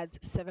adds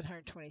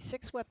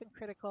 726 weapon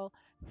critical,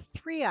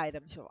 3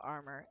 items of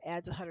armor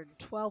adds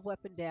 112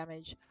 weapon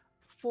damage,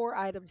 4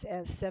 items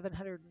adds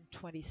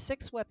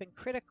 726 weapon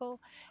critical,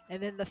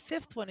 and then the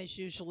 5th one is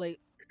usually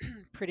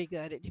pretty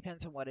good. It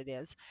depends on what it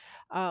is.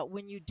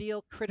 When you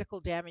deal critical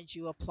damage,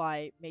 you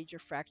apply major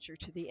fracture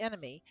to the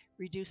enemy,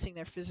 reducing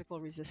their physical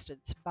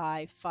resistance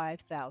by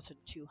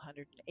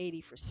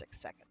 5,280 for 6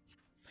 seconds.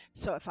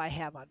 So if I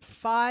have on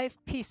 5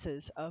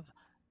 pieces of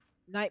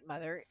Night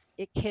Mother,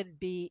 it can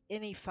be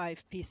any 5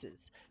 pieces.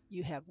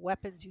 You have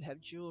weapons, you have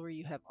jewelry,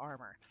 you have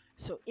armor.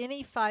 So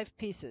any 5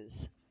 pieces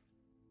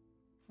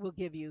will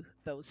give you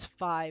those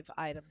 5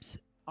 items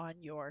on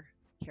your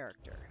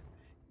character.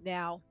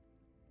 Now,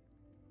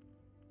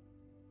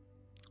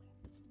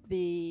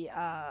 the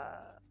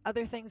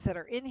other things that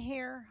are in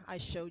here I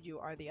showed you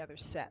are the other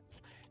sets.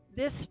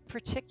 This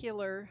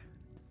particular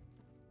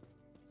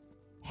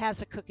has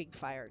a cooking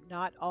fire.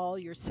 Not all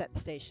your set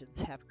stations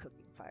have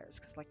cooking fires,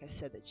 because like I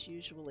said, it's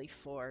usually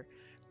for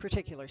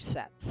particular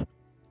sets.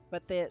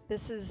 But this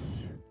is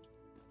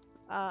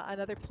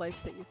another place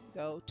that you can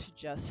go to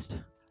just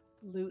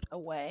loot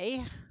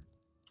away.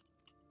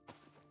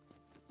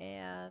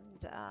 And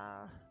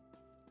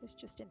it's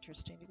just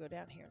interesting to go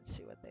down here and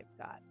see what they've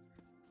got.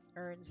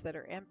 Urns that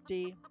are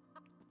empty.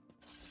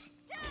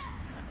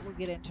 We'll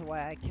get into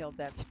why I killed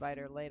that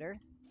spider later.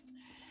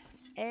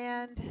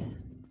 And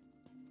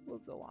we'll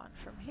go on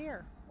from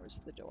here. Where's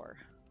the door?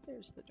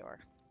 There's the door.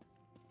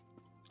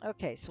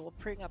 Okay, so we'll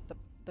bring up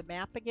the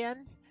map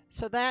again.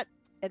 So that,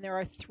 and there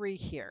are 3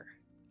 here.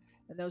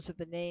 And those are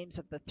the names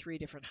of the 3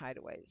 different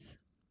hideaways.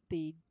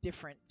 The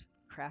different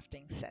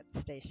crafting set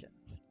stations.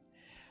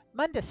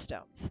 Mundus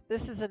stones.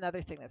 This is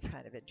another thing that's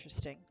kind of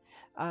interesting,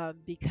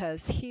 because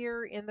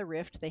here in the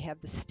Rift they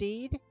have the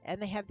steed and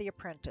they have the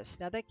apprentice.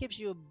 Now that gives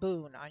you a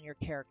boon on your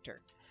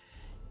character.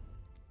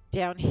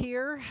 Down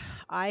here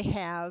I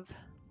have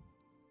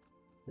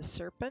the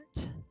serpent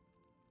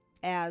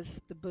as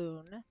the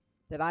boon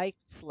that I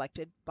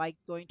selected by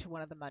going to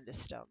one of the Mundus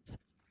stones.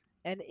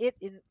 And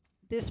in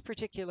this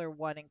particular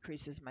one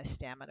increases my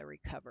stamina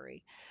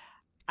recovery.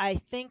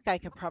 I think I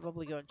could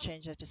probably go and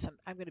change that to some.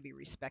 I'm going to be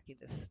respecting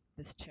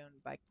this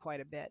tune by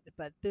quite a bit,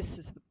 but this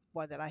is the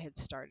one that I had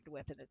started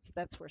with, and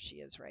that's where she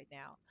is right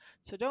now.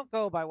 So don't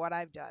go by what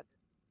I've done.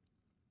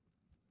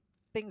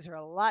 Things are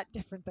a lot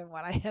different than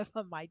what I have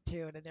on my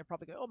tune, and they're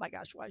probably going, "Oh my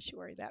gosh, why is she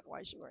wearing that? Why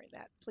is she wearing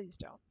that?" Please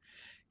don't,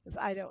 because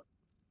I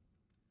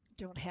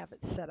don't have it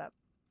set up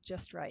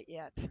just right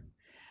yet.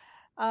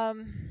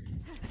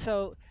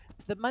 So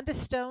the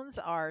Mundus stones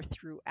are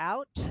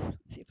throughout. Let's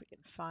see if we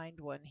can find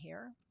one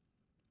here,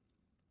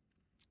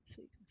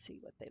 so you can see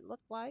what they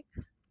look like.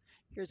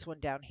 Here's one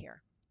down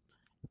here.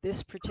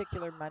 This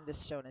particular Mundus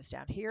stone is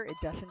down here. It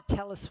doesn't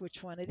tell us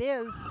which one it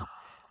is,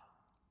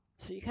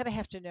 so you kind of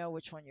have to know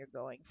which one you're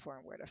going for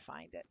and where to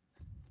find it.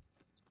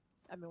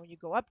 I mean, when you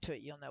go up to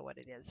it, you'll know what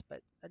it is,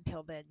 but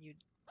until then, you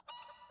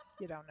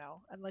don't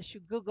know, unless you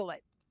Google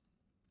it.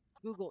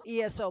 Google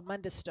ESO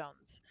Mundus stones.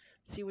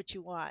 See what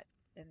you want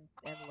and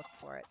look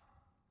for it.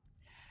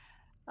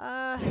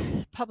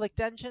 Public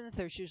dungeons.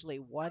 There's usually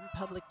one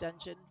public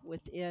dungeon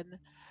within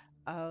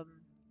a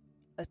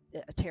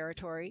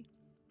territory.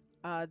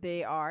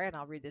 They are, and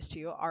I'll read this to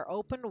you, are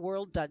open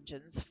world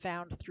dungeons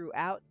found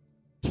throughout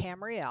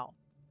Tamriel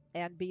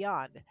and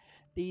beyond.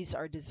 These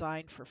are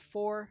designed for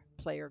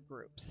 4-player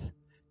groups.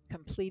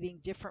 Completing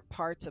different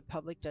parts of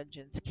public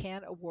dungeons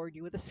can award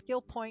you with a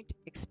skill point,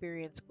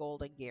 experience,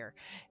 gold, and gear.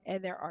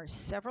 And there are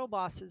several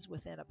bosses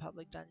within a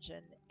public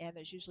dungeon, and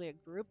there's usually a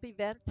group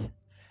event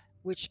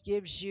which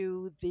gives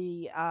you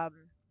the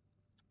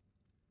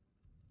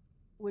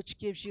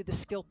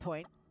skill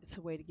point. It's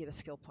a way to get a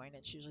skill point.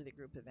 It's usually the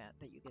group event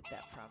that you get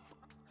that from.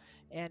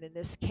 And in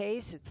this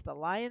case, it's the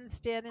Lion's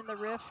Den in the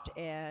Rift,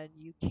 and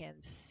you can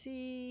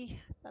see,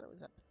 I thought it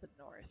was up to the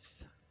north.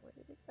 Where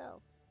did it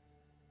go?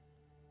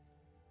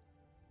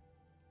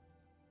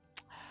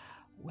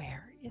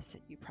 Where is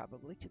it? You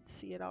probably can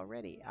see it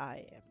already. I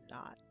am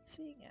not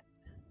seeing it.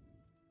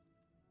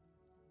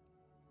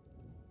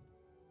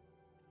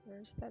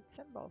 Where's that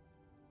symbol?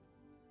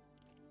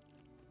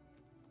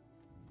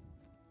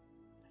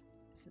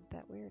 Isn't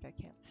that weird? I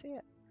can't see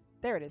it.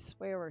 There it is,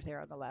 way over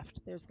there on the left.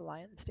 There's the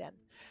Lion's Den.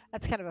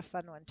 That's kind of a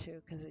fun one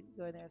too, because you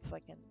go in there, it's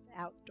like an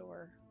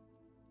outdoor,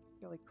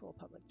 really cool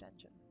public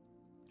dungeon.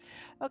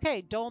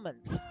 Okay,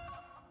 dolmens.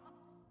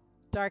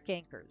 Dark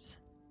anchors.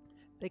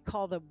 They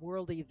call them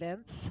world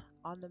events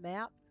on the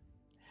map,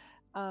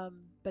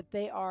 but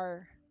they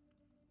are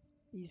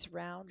these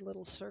round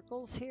little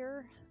circles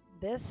here.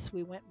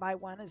 We went by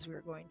one as we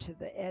were going to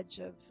the edge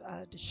of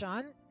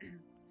Deshaun.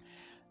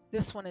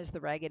 This one is the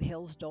Ragged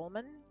Hills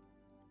Dolmen,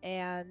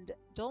 and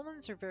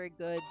dolmens are very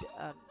good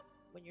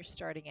when you're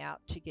starting out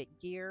to get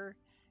gear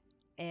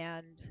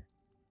and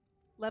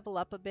level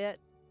up a bit.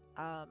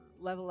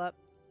 Level up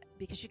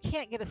because you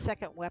can't get a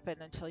second weapon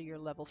until you're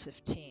level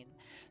 15.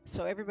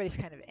 So everybody's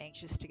kind of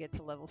anxious to get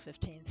to level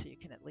 15 so you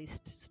can at least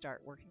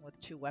start working with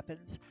 2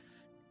 weapons.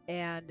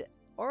 And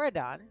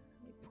Auradon,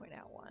 let me point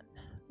out one.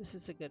 This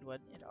is a good one.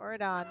 In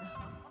Auradon,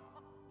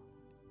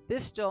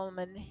 this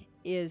dolmen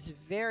is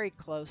very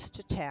close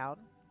to town,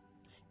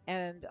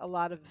 and a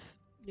lot of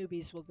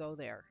newbies will go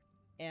there.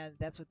 And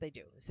that's what they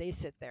do, is they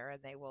sit there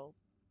and they will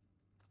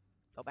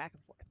go back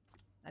and forth.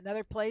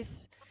 Another place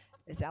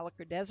is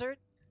Alacre Desert.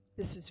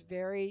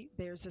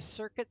 There's a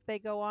circuit they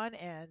go on,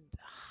 and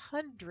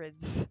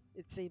hundreds,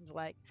 it seems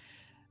like,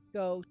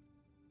 go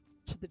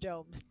to the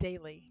domes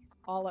daily,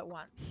 all at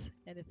once.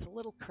 And it's a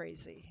little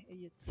crazy.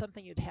 It's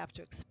something you'd have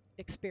to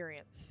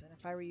experience. And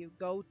if I were you,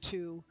 go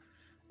to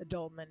a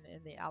dolmen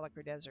in the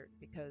Alacre Desert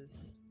because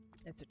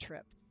it's a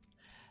trip.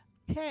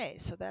 Okay,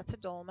 so that's a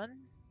dolmen.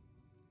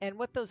 And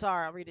what those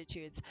are, I'll read it to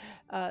you.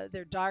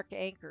 They're dark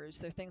anchors.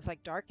 They're things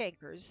like dark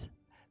anchors.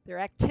 They're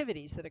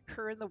activities that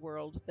occur in the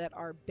world that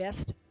are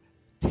best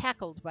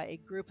tackled by a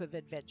group of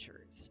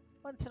adventurers.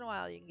 Once in a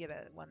while you can get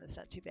one that's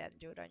not too bad and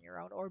do it on your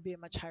own, or be a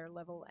much higher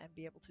level and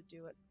be able to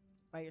do it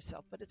by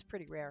yourself, but it's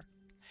pretty rare.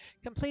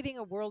 Completing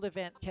a world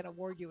event can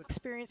award you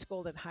experience,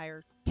 gold, and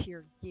higher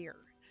tier gear.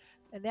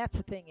 And that's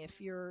the thing,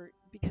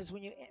 because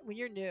when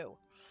you're new,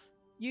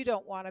 you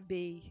don't want to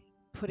be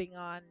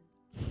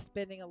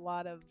spending a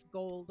lot of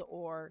gold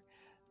or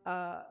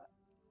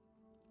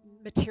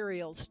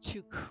materials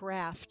to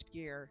craft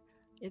gear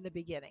in the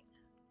beginning.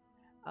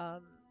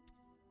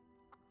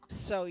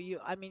 So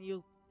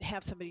you'll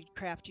have somebody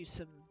craft you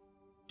some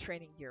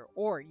training gear,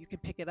 or you can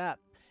pick it up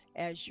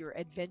as you're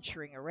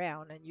adventuring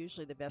around. And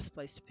usually the best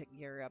place to pick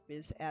gear up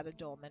is at a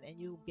dolmen, and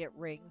you get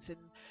rings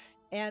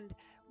and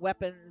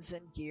weapons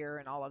and gear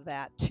and all of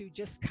that to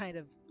just kind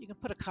of, you can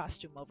put a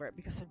costume over it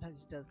because sometimes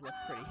it does look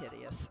pretty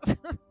hideous.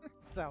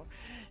 So,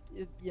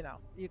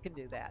 you can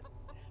do that.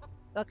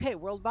 Okay,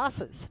 world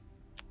bosses.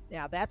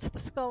 Now that's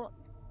the skull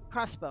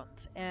crossbones,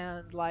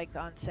 and like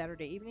on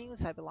Saturday evenings,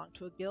 I belong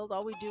to a guild.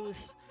 All we do is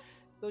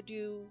go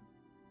do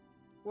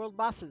world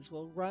bosses.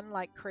 We'll run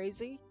like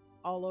crazy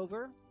all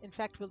over. In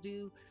fact, we'll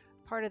do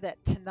part of that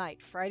tonight,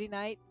 Friday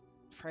night,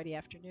 Friday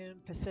afternoon,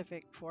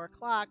 Pacific, 4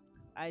 o'clock.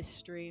 I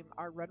stream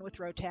our run with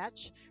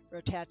Rotach.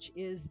 Rotach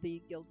is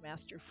the guild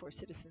master for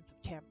Citizens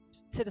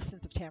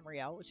of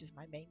Tamriel, which is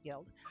my main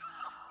guild.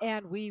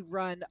 And we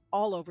run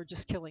all over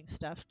just killing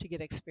stuff to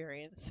get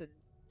experience.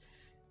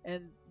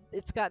 And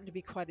it's gotten to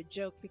be quite a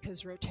joke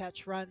because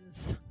Rotach runs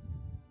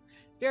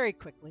very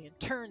quickly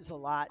and turns a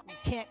lot.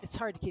 And it's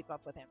hard to keep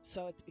up with him,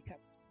 so it's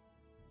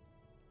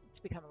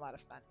become a lot of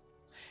fun.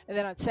 And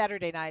then on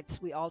Saturday nights,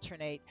 we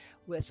alternate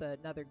with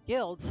another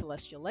guild,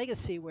 Celestial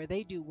Legacy, where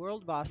they do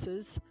world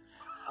bosses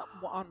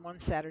on one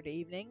Saturday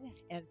evening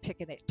and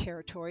pick a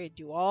territory and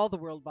do all the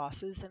world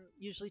bosses, and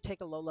usually take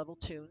a low-level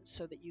tune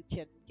so that you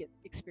can get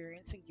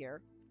experience and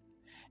gear.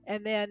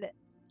 And then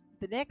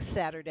the next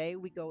Saturday,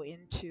 we go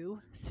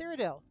into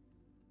Cyrodiil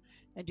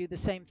and do the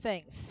same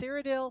thing.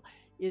 Cyrodiil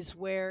is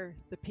where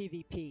the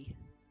PvP,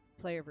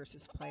 player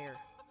versus player,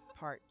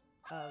 part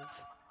of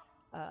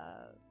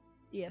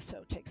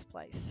ESO takes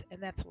place,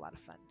 and that's a lot of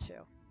fun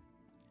too.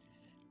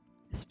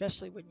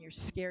 Especially when you're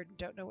scared and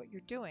don't know what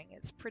you're doing.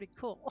 It's pretty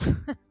cool.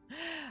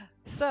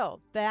 So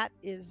that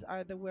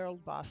are the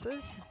world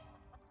bosses.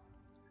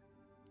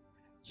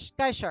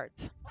 Sky shards.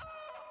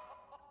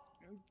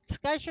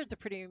 Sky shards are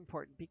pretty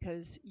important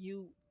because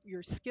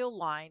your skill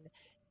line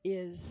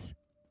is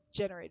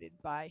generated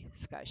by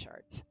sky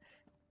shards.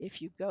 If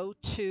you go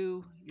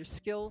to your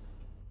skills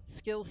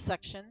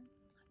section,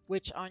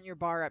 which on your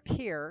bar up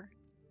here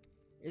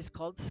is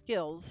called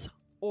skills,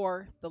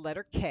 or the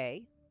letter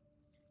K,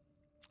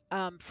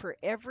 for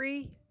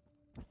every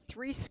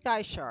 3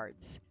 sky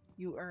shards,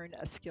 you earn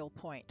a skill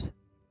point.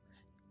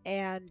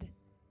 And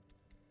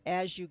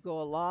as you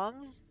go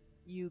along,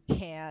 you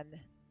can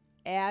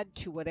add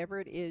to whatever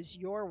it is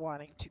you're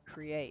wanting to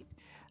create.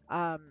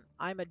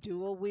 I'm a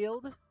dual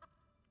wield.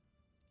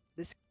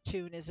 This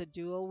tune is a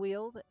dual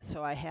wield,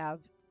 so I have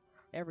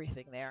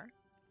everything there.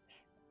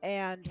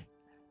 And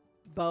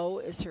bow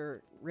is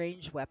her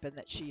ranged weapon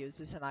that she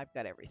uses, and I've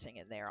got everything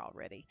in there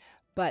already.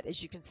 But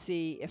as you can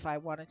see, if I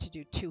wanted to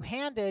do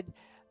two-handed,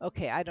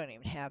 okay, I don't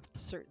even have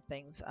certain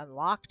things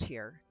unlocked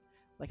here.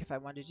 Like if I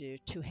wanted to do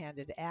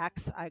two-handed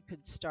axe, I could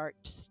start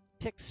to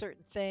pick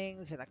certain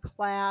things in a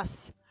class.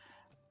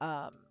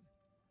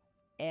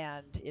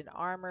 And in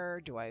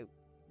armor, do I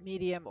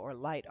medium or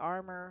light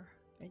armor?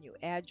 And you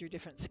add your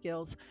different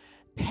skills.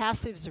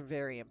 Passives are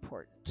very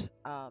important.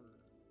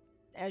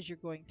 As you're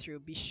going through,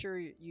 be sure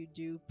you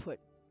do put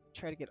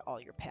try to get all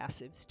your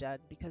passives done,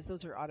 because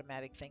those are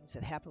automatic things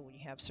that happen when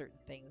you have certain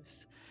things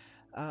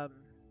um,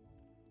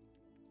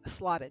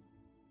 slotted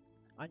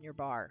on your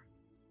bar.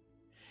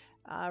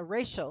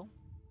 Racial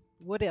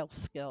Wood Elf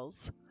skills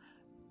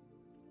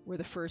were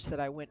the first that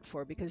I went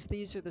for, because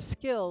these are the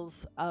skills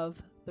of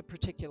the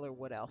particular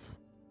Wood Elf.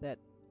 That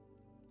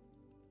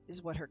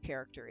is what her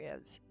character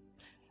is.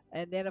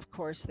 And then, of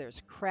course, there's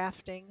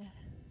crafting,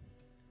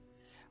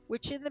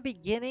 which in the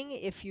beginning,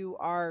 if you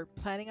are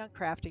planning on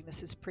crafting, this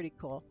is pretty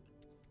cool.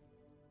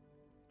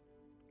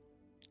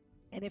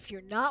 And if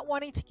you're not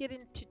wanting to get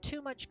into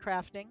too much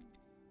crafting,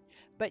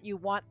 but you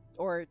want,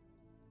 or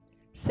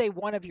say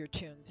one of your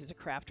toons is a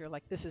crafter,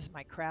 like this is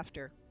my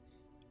crafter,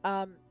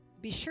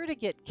 be sure to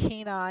get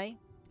Keen Eye.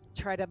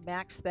 Try to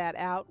max that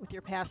out with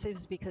your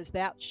passives, because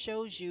that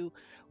shows you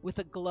with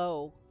a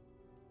glow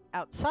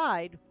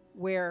outside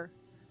where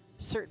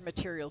certain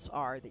materials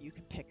are that you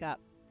can pick up.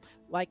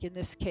 Like in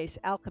this case,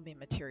 alchemy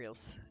materials.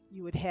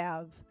 You would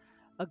have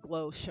a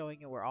glow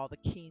showing you where all the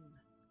keen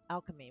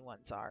alchemy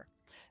ones are.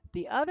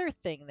 The other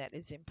thing that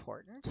is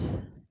important,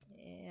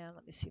 and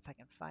let me see if I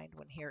can find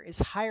one here, is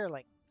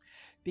hireling.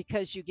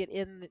 Because you get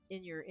in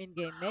your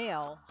in-game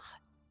mail,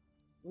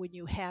 when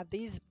you have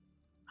these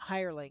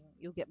hireling,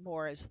 you'll get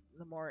more as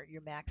the more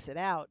you max it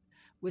out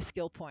with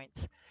skill points.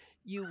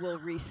 You will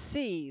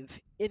receive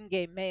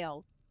in-game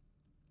mail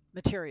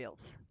materials.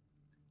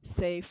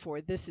 Say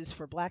for this is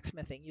for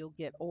blacksmithing, you'll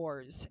get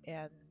ores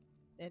and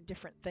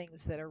different things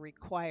that are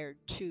required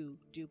to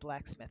do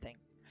blacksmithing.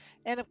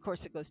 And of course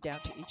it goes down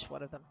to each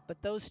one of them. But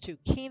those two,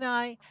 Keen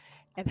Eye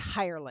and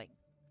hireling,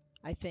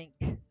 I think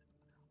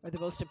are the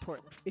most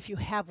important. If you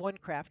have one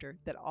crafter,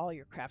 that all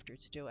your crafters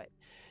do it.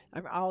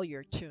 All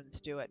your toons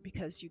do it,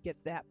 because you get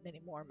that many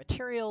more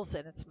materials,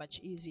 and it's much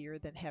easier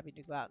than having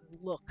to go out and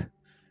look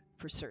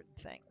for certain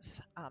things.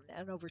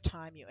 And over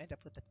time, you end up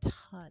with a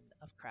ton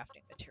of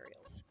crafting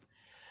materials.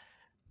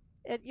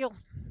 And you'll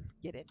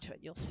get into it,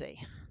 you'll see.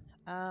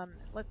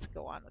 Let's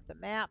go on with the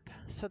map.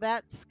 So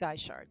that's Sky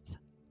Shards.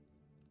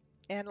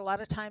 And a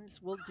lot of times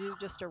we'll do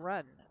just a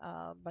run.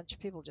 A bunch of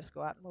people just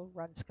go out and we'll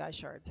run Sky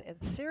Shards. And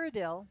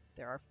Cyrodiil,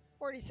 there are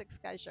 46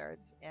 Sky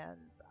Shards, and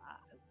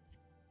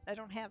I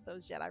don't have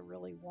those yet. I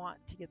really want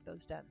to get those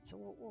done, so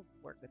we'll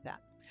work with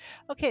that.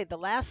 Okay, the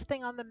last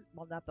thing on the,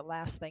 well, not the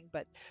last thing,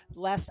 but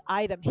the last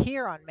item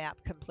here on map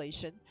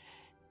completion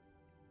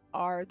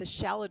are the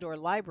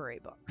Shalador library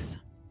books.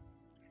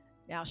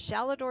 Now,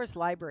 Shalador's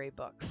library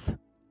books,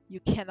 you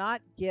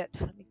cannot get,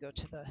 let me go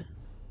to the,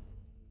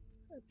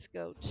 let's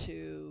go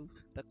to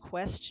the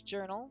quest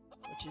journal,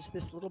 which is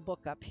this little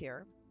book up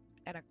here.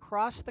 And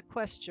across the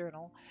quest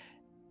journal,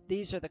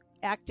 these are the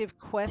active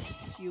quests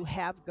you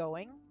have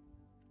going.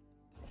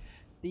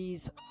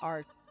 These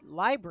are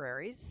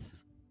libraries.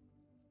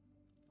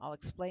 I'll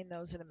explain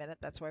those in a minute.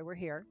 That's why we're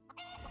here.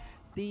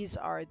 These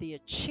are the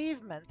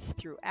achievements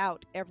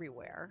throughout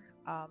everywhere.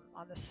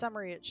 On the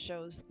summary, it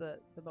shows the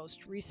most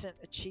recent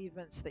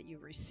achievements that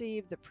you've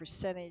received, the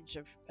percentage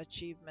of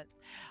achievement.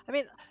 I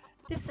mean,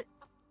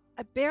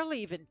 I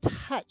barely even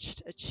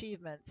touched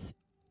achievements,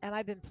 and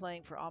I've been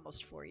playing for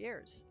almost 4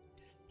 years.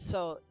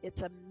 So it's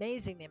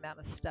amazing the amount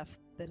of stuff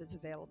that is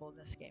available in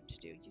this game to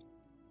do.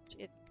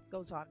 It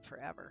goes on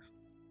forever.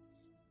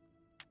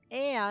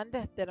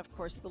 And then, of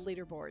course, the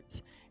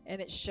leaderboards. And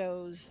it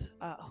shows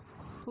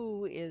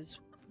who is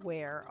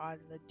where on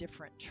the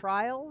different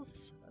trials.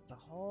 That's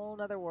a whole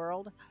other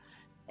world.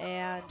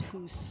 And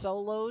who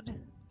soloed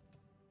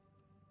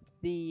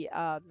the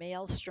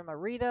Maelstrom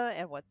Arena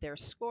and what their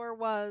score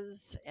was.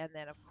 And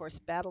then, of course,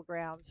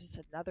 Battlegrounds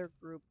is another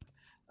group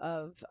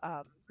of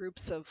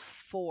groups of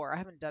 4. I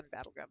haven't done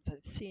Battlegrounds.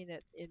 I've seen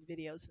it in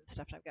videos and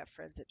stuff. And I've got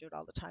friends that do it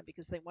all the time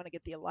because they want to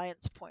get the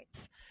alliance points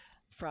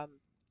from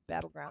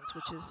Battlegrounds,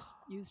 which is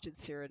used in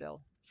Cyrodiil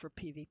for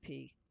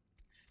PvP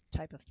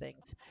type of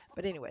things.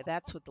 But anyway,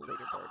 that's what the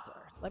leaderboards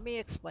are. Let me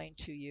explain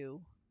to you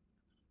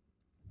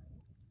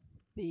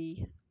the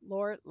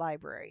lore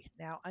library.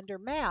 Now, under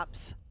maps,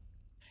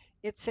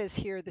 it says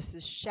here this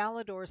is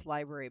Shalador's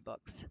library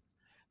books.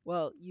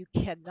 Well, you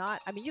cannot,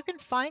 I mean, you can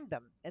find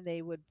them and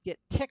they would get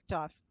ticked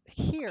off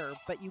here,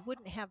 but you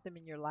wouldn't have them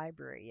in your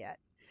library yet.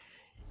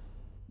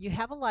 You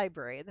have a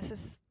library, and this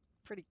is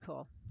pretty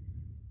cool.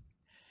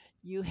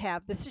 You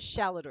have, this is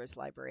Shalador's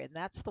library, and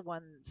that's the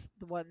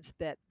ones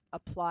that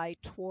apply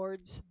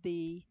towards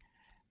the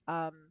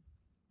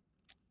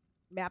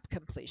map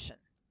completion.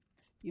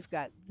 You've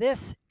got this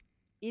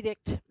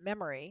Edict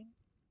Memory,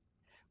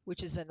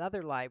 which is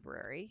another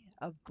library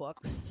of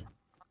books,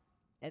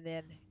 and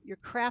then your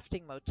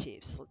crafting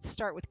motifs. Let's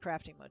start with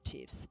crafting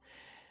motifs.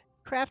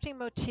 Crafting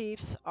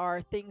motifs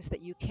are things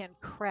that you can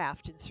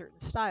craft in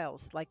certain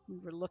styles, like we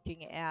were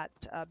looking at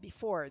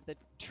before, the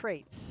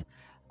traits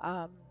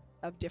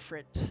of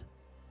different,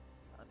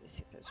 let me see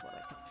if there's what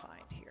I can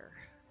find here.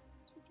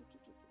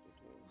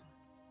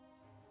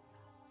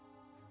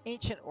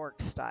 Ancient Orc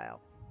style,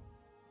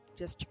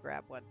 just to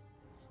grab one.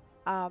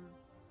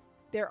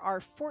 There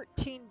are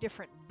 14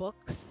 different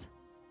books,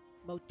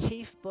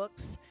 motif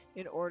books,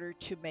 in order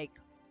to make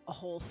a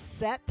whole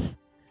set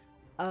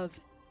of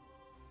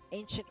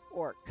Ancient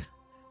Orc.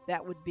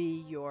 That would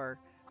be your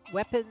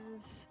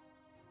weapons,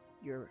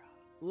 your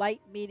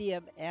light,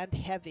 medium, and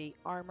heavy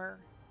armor,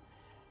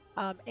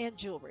 and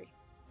jewelry.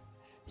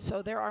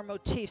 So there are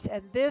motifs,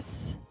 and this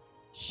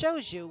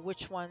shows you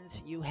which ones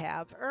you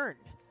have earned.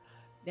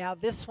 Now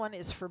this one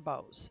is for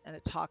bows, and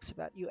it talks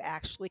about, you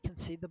actually can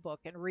see the book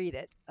and read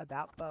it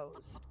about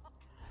bows.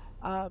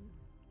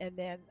 And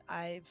then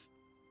I've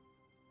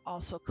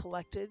also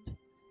collected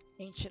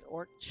Ancient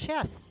Orc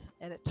chess,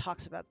 and it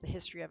talks about the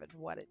history of it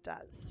and what it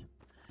does.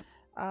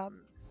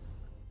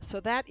 So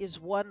that is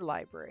one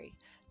library.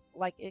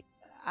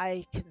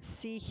 I can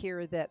see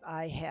here that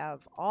I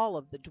have all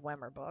of the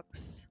Dwemer books,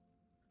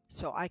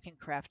 so I can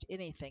craft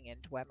anything in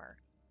Dwemer.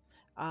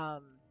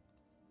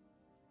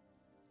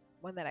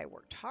 One that I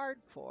worked hard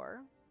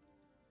for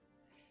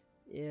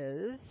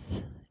is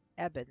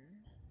Ebon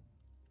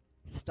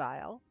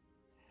Style,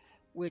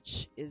 which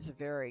is a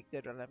very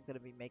good one. I'm going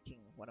to be making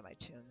one of my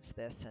tunes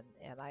this,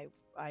 and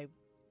I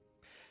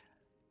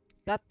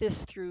got this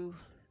through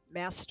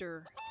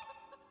Master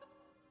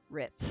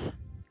Writs,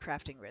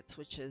 Crafting Writs,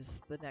 which is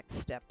the next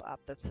step up.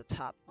 That's the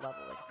top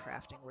level in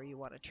crafting where you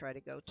want to try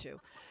to go to.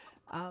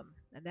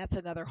 And that's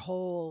another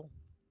whole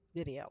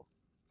video.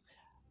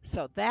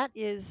 So that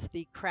is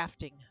the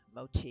crafting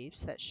motifs.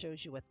 That shows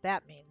you what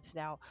that means.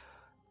 Now,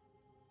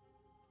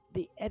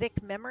 the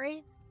Edic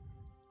memory,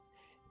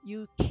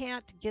 you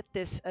can't get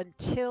this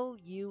until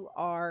you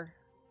are...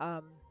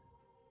 let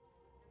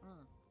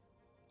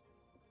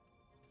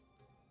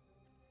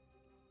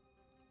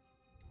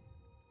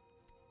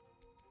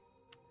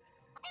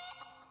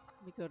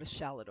me go to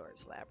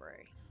Shalador's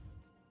library.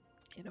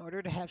 In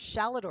order to have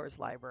Shalador's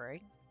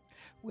library,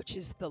 which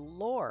is the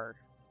lore,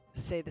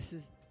 say this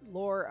is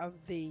lore of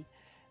the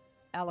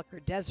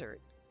Alakar Desert.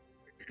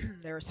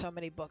 There are so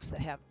many books that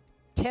have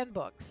 10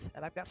 books,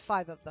 and I've got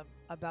 5 of them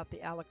about the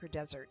Alakar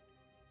Desert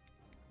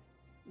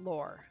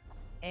lore.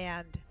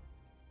 And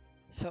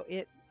so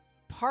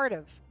part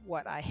of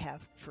what I have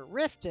for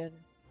Riften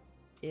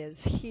is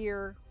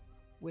here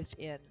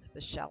within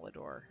the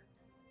Shalador,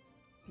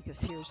 because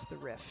here's the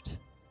Rift.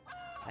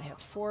 I have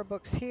 4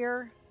 books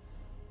here.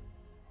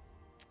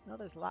 Well,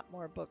 there's a lot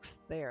more books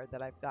there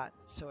that I've gotten,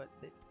 so it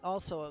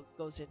also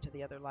goes into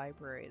the other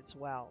library as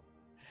well.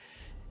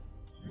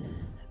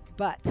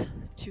 But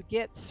to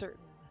get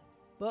certain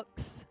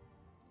books,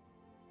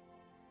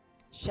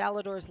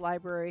 Shalador's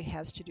library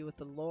has to do with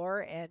the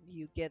lore, and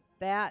you get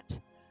that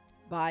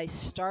by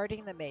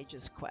starting the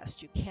Mage's Quest.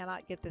 You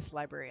cannot get this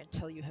library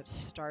until you have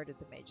started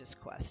the Mage's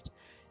Quest.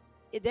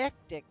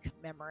 Eidetic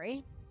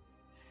memory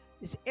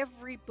is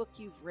every book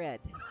you've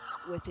read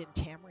within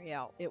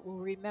Tamriel. It will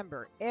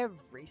remember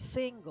every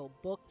single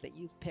book that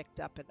you've picked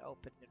up and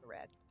opened and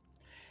read.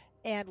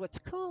 And what's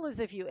cool is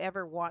if you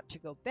ever want to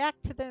go back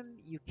to them,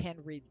 you can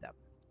read them.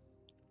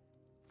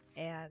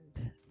 And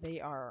they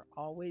are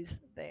always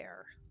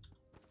there.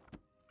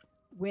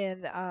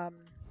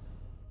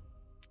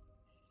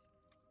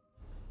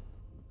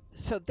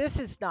 So this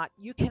is not,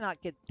 you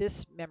cannot get this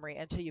memory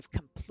until you've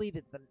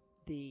completed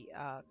the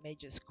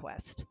Mage's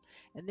Quest.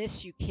 And this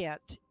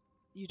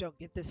you don't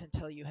get this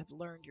until you have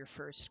learned your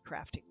first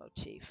crafting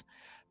motif.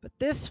 But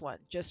this one,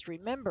 just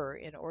remember,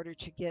 in order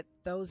to get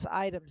those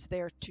items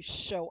there to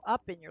show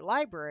up in your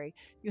library,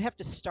 you have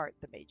to start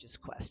the Mage's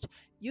Quest.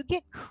 You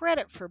get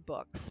credit for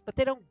books, but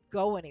they don't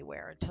go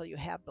anywhere until you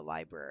have the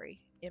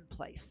library in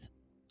place.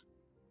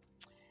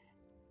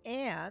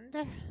 And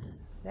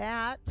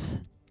that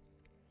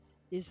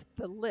is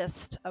the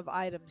list of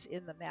items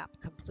in the map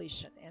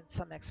completion and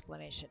some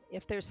explanation.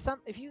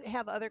 If you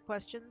have other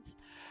questions,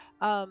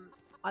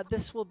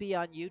 this will be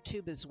on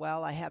YouTube as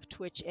well. I have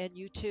Twitch and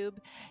YouTube,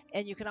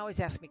 and you can always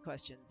ask me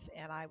questions,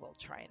 and I will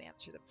try and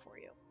answer them for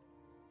you.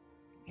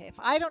 Okay, if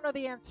I don't know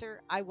the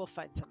answer, I will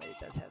find somebody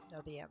that does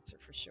know the answer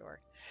for sure.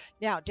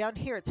 Now, down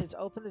here it says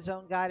Open the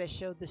Zone Guide. I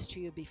showed this to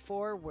you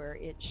before, where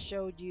it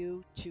showed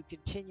you to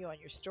continue on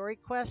your story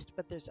quest,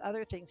 but there's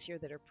other things here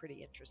that are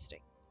pretty interesting.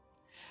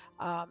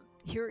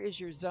 Here is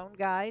your zone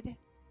guide.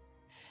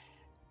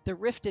 The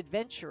Rift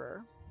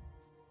Adventurer,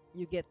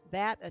 you get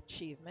that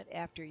achievement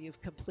after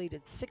you've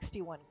completed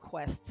 61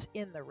 quests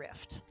in the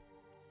Rift.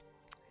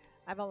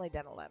 I've only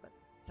done 11,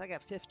 so I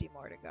got 50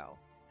 more to go.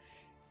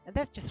 And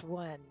that's just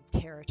one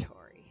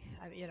territory.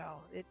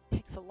 It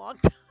takes a long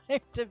time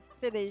to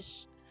finish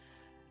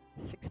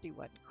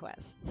 61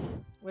 quests,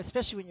 well,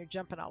 especially when you're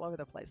jumping all over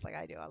the place like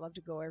I do. I love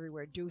to go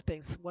everywhere, do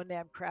things. One day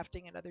I'm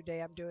crafting, another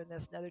day I'm doing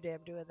this, another day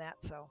I'm doing that.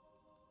 So,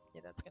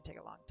 it's going to take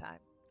a long time.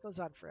 It goes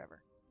on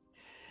forever.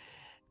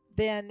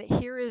 Then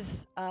here is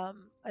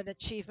an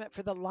achievement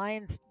for the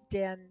Lion's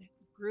Den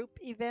group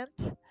event.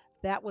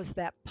 That was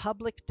that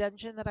public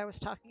dungeon that I was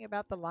talking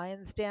about, the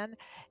Lion's Den,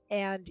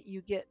 and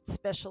you get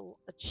special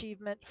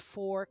achievement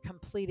for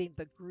completing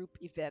the group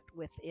event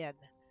within.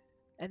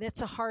 And it's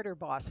a harder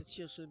boss. It's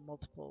usually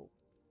multiple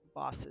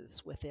bosses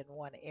within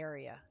one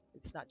area.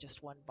 It's not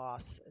just one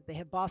boss. They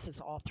have bosses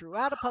all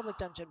throughout a public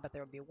dungeon, but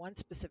there will be one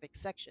specific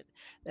section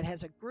that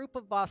has a group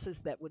of bosses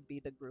that would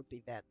be the group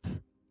event.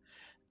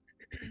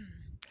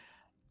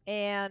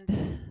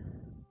 And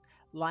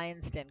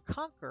Lion's Den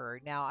Conqueror.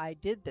 Now, I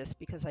did this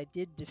because I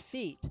did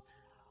defeat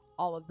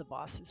all of the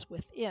bosses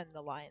within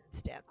the Lion's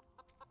Den.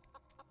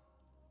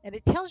 And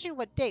it tells you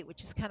what date,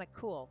 which is kind of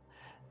cool.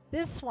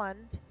 This one,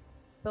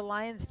 the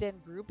Lion's Den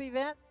group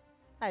event,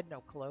 I had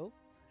no clue.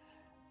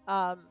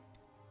 I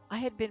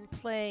had been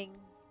playing,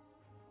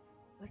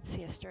 let's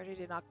see, I started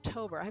in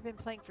October. I've been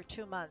playing for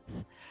 2 months.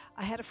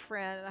 I have a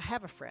friend,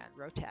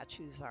 Rotach,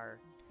 who's our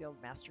guild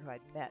master who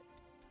I'd met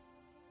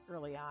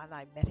early on.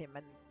 I met him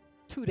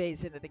 2 days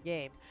into the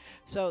game.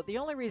 So the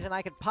only reason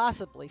I could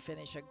possibly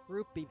finish a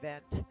group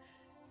event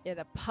in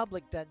a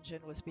public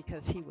dungeon was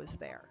because he was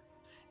there.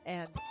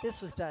 And this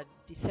was done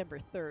December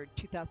 3rd,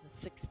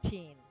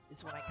 2016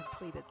 is when I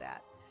completed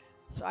that.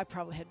 So I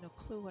probably had no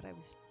clue what I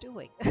was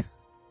doing.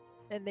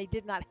 And they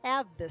did not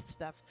have this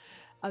stuff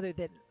other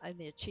than in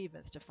the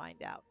achievements to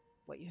find out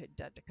what you had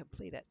done to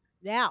complete it.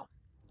 Now,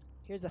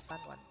 here's a fun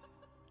one.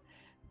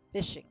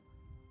 Fishing.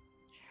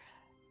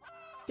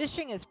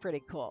 Fishing is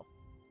pretty cool,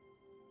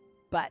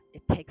 but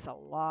it takes a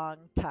long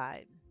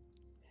time.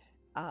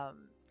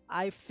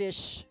 I fish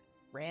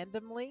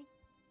randomly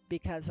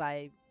because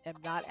I am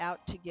not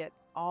out to get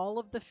all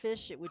of the fish.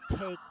 It would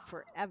take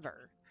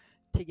forever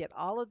to get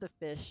all of the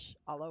fish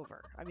all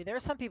over. I mean, there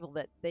are some people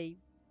that they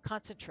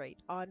concentrate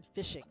on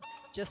fishing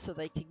just so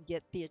they can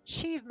get the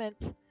achievement,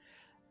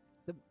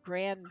 the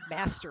Grand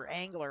Master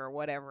Angler or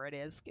whatever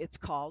it's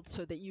called,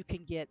 so that you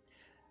can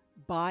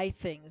buy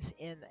things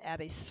in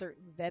at a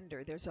certain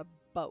vendor. There's a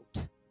boat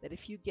that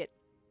if you get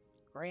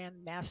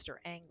Grand Master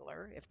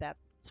Angler, if that's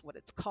what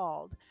it's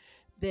called,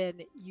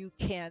 then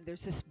there's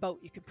this boat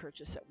you can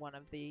purchase at one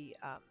of the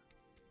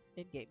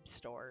in-game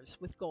stores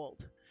with gold.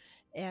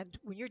 And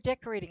when you're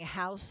decorating a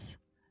house,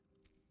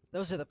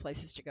 those are the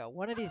places to go.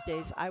 One of these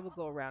days, I will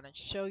go around and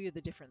show you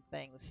the different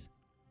things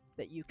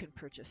that you can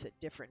purchase at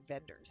different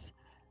vendors.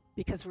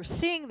 Because we're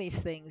seeing these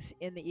things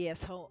in the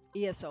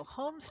ESO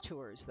Homes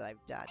tours that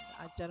I've done.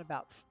 I've done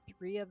about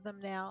 3 of them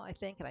now, I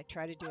think, and I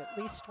try to do at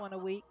least one a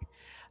week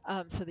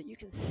so that you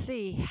can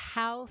see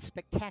how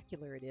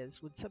spectacular it is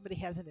when somebody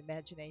has an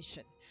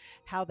imagination,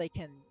 how they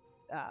can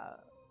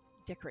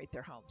decorate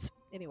their homes.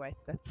 Anyway,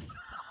 that's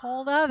a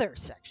whole other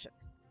section.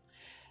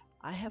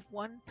 I have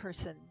one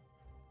person,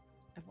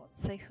 I won't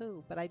say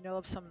who, but I know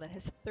of someone that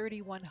has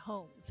 31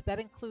 homes. That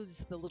includes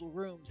the little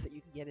rooms that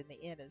you can get in the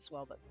inn as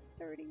well, but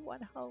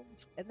 31 homes.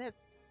 And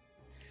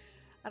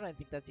I don't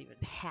think that's even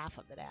half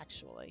of it,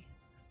 actually,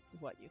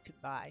 what you can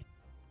buy.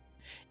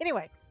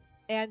 Anyway,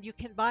 and you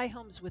can buy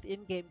homes with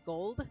in-game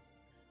gold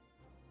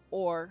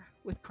or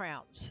with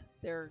crowns.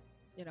 And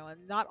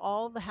not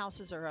all the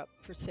houses are up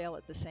for sale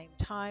at the same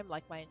time,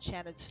 like my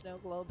Enchanted Snow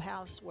Globe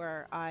house,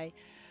 where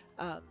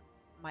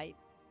my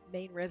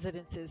main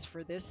residence is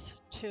for this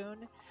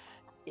tune.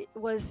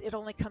 It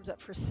only comes up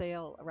for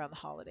sale around the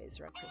holidays,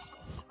 around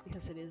Christmas,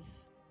 because it is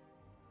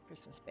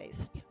Christmas based,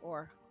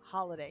 or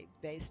holiday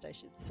based, I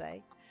should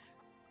say.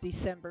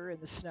 December in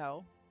the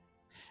snow,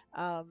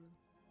 and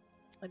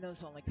those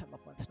only come up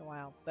once in a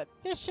while. But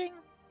fishing,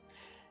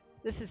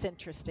 this is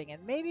interesting,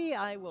 and maybe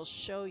I will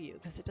show you,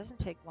 because it doesn't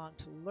take long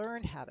to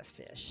learn how to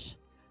fish.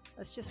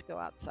 Let's just go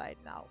outside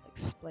and I'll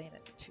explain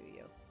it to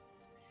you.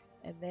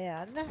 And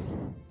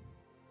then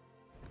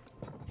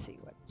let's see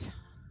what.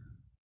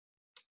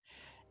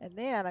 And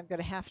then I'm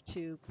going to have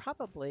to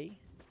probably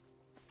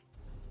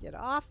get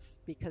off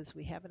because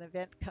we have an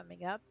event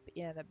coming up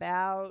in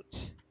about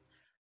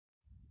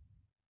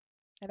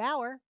an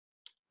hour,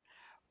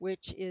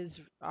 which is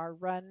our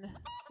run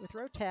with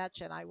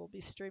Rotach, and I will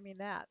be streaming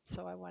that.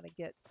 So I want to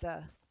get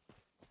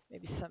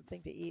maybe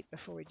something to eat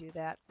before we do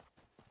that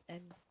and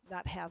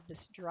not have this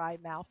dry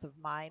mouth of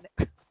mine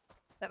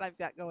that I've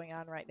got going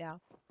on right now.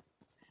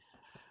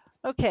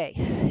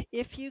 Okay,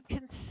 if you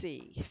can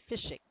see,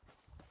 fishing.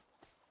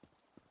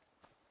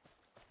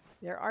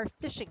 There are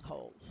fishing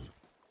holes.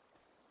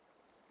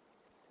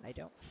 I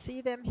don't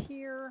see them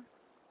here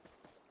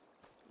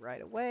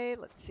right away.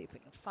 Let's see if we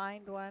can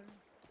find one.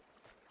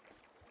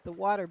 The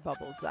water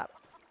bubbles up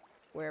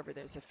wherever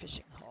there's a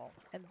fishing hole.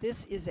 And this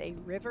is a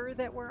river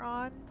that we're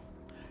on,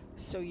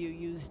 so you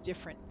use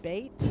different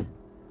bait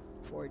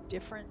for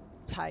different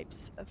types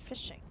of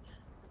fishing.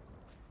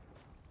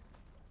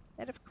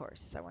 And of course,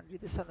 I want to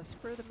do this on the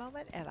spur of the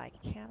moment, and I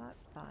cannot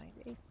find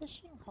a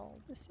fishing hole.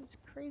 This is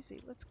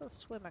crazy. Let's go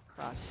swim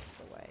across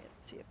the way and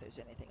see if there's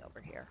anything over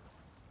here.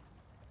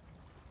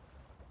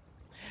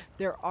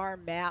 There are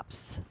maps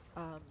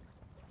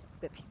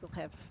that people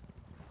have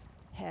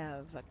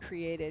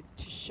created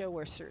to show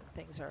where certain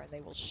things are, and they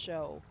will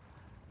show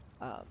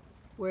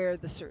where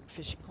the certain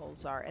fishing holes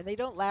are. And they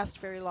don't last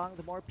very long.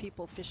 The more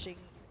people fishing,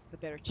 the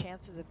better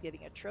chances of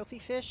getting a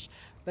trophy fish,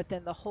 but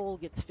then the hole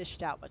gets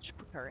fished out much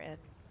quicker, and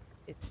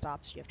it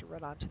stops. You have to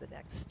run on to the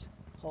next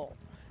hole.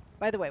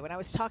 By the way, when I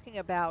was talking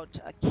about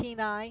a keen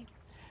eye,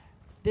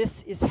 this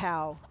is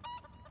how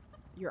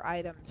your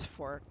items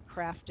for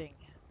crafting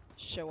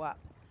show up.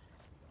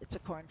 It's a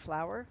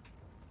cornflower.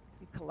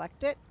 You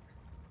collect it,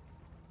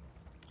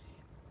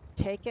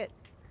 take it,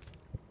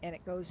 and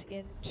it goes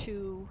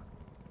into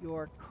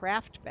your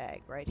craft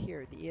bag right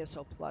here, the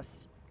ESO Plus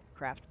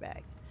craft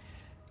bag.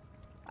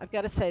 I've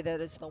got to say that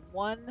it's the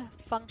one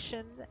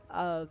function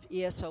of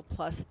ESO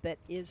Plus that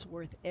is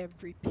worth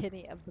every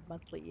penny of the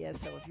monthly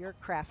ESO. If you're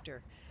a crafter,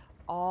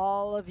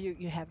 all of you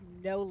have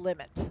no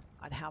limit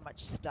on how much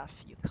stuff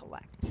you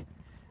collect.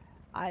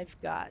 I've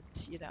got,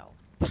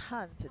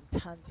 tons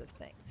and tons of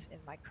things in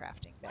my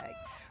crafting bag.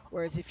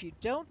 Whereas if you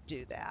don't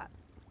do that,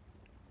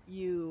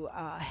 you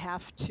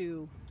have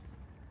to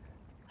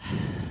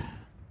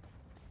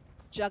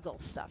juggle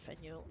stuff, and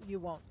you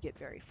won't get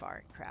very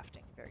far in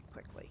crafting very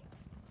quickly.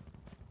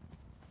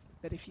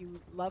 But if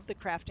you love the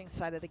crafting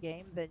side of the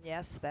game, then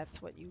yes,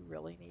 that's what you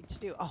really need to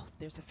do. Oh,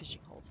 there's a fishing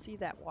hole. See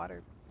that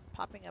water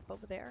popping up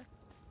over there?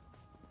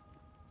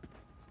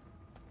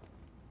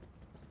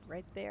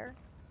 Right there?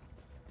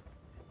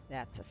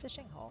 That's a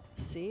fishing hole.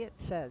 See, it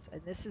says,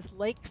 and this is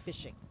lake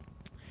fishing.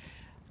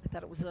 I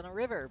thought it was in a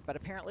river, but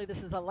apparently this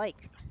is a lake.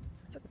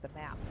 Let's look at the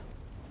map.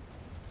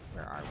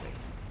 Where are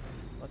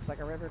we? Looks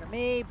like a river to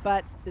me,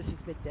 but this has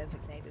been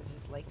designated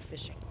as lake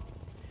fishing.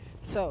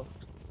 So,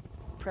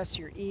 press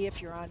your E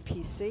if you're on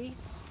PC,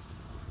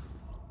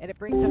 and it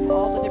brings up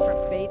all the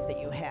different bait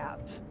that you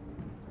have.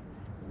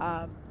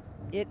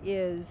 It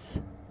is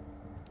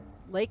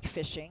lake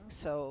fishing,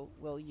 so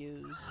we'll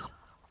use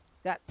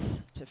guts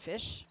to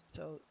fish.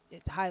 So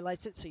it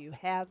highlights it so you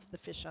have the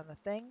fish on the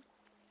thing.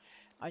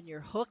 On your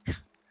hook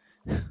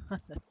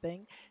on the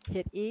thing,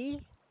 hit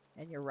E,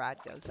 and your rod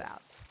goes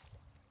out.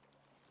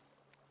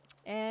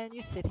 And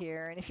you sit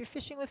here, and if you're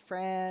fishing with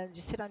friends,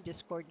 you sit on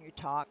Discord and you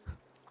talk.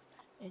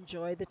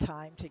 Enjoy the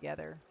time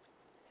together,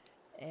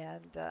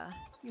 and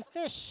you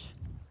fish.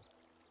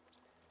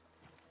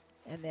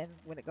 And then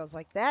when it goes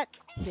like that,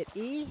 hit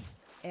E,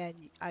 and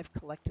I've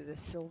collected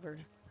a silver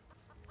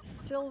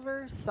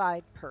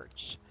side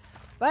perch.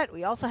 But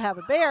we also have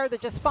a bear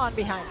that just spawned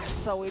behind us,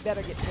 so we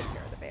better take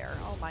care of the bear.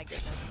 Oh my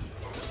goodness.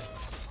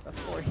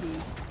 Before he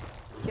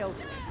kills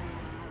me.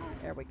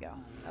 There we go.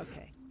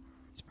 Okay.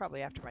 It's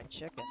probably after my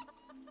chicken,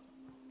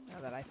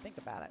 now that I think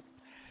about it.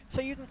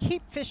 So you can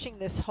keep fishing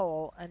this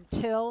hole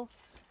until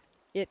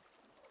it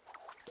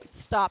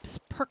stops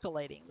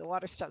percolating. The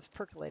water stops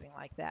percolating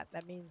like that.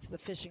 That means the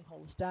fishing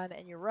hole is done,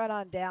 and you run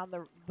on down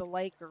the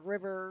lake or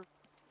river,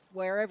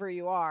 wherever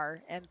you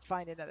are, and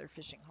find another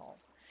fishing hole.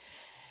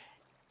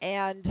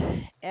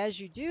 And as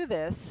you do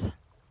this,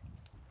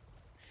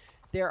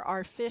 there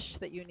are fish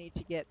that you need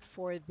to get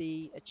for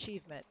the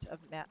achievement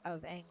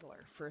of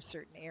angler for a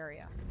certain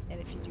area. And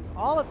if you do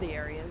all of the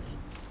areas,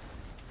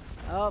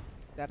 oh,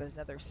 got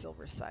another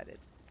silver-sided.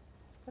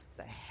 What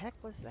the heck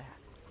was that?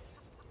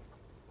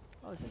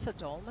 Oh, is this a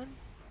dolmen?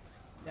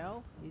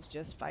 No, he's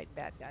just fighting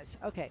bad guys.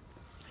 Okay.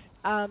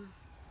 And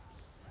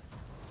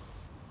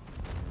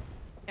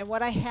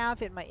what I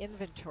have in my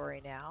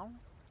inventory now,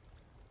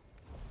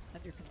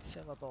 under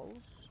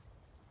consumables,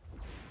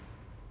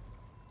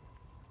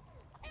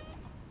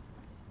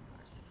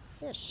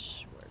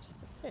 fish. Where's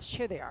the fish?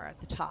 Here they are at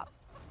the top.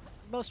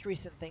 Most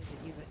recent things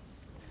that you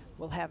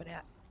will have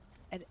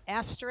an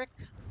asterisk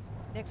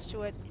next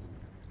to it,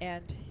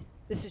 and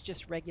this is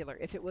just regular.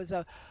 If it was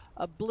a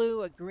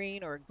blue, a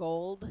green, or a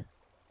gold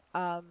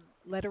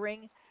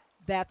lettering,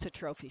 that's a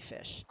trophy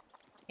fish.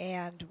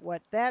 And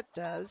what that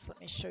does, let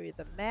me show you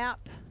the map.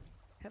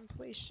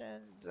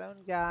 Completion,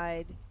 zone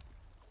guide.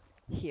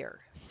 Here.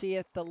 See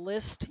at the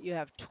list, you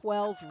have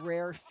 12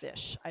 rare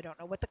fish. I don't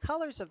know what the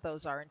colors of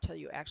those are until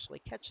you actually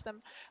catch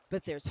them,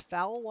 but there's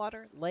foul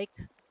water, lake,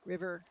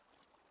 river,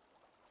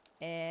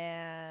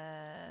 and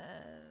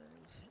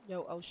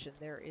no ocean.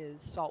 There is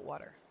salt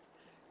water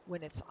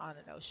when it's on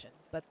an ocean.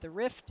 But the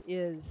rift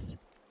is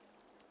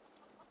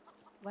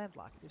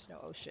landlocked. There's no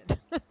ocean.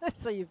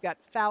 So you've got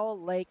foul,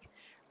 lake,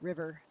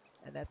 river,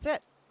 and that's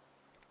it.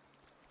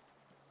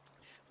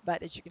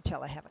 But as you can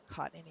tell, I haven't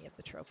caught any of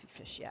the trophy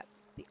fish yet.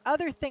 The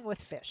other thing with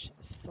fish, and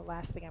this is the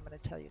last thing I'm going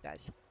to tell you guys,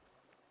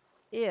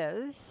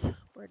 is,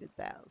 where did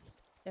those?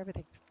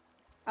 Everything's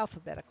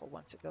alphabetical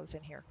once it goes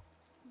in here.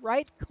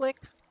 Right click,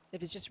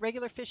 if it's just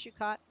regular fish you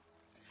caught,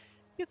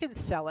 you can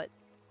sell it.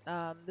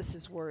 This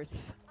is worth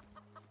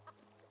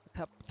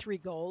 3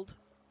 gold.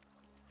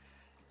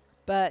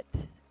 But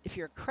if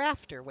you're a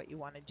crafter, what you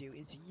want to do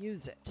is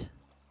use it.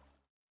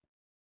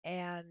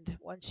 And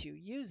once you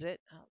use it,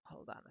 oh,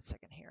 hold on a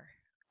second here.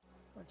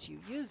 Once you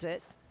use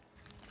it,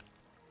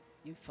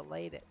 you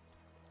filleted it.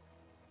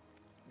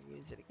 You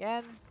use it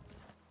again.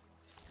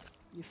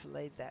 You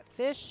filleted that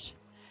fish.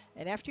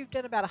 And after you've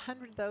done about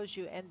 100 of those,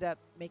 you end up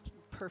making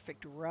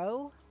perfect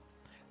roe,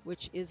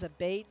 which is a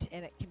bait,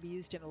 and it can be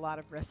used in a lot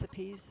of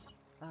recipes,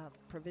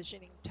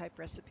 provisioning type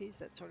recipes,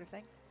 that sort of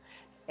thing.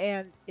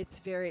 And it's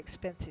very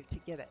expensive to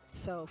get it.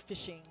 So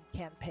fishing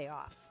can pay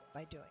off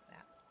by doing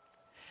that.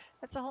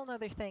 That's a whole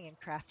other thing in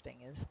crafting,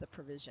 is the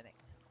provisioning.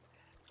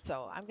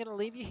 So I'm going to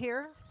leave you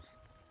here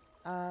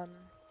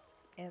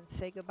and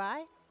say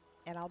goodbye.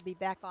 And I'll be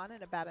back on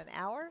in about an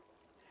hour.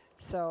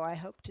 So I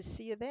hope to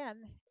see you then.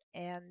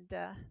 And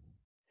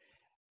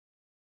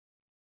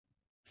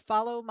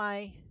follow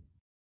my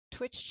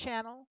Twitch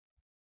channel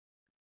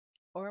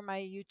or my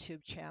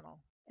YouTube channel.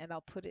 and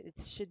I'll put it. It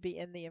should be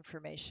in the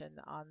information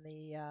on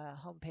the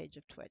homepage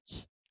of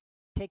Twitch.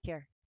 Take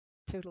care.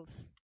 Toodles.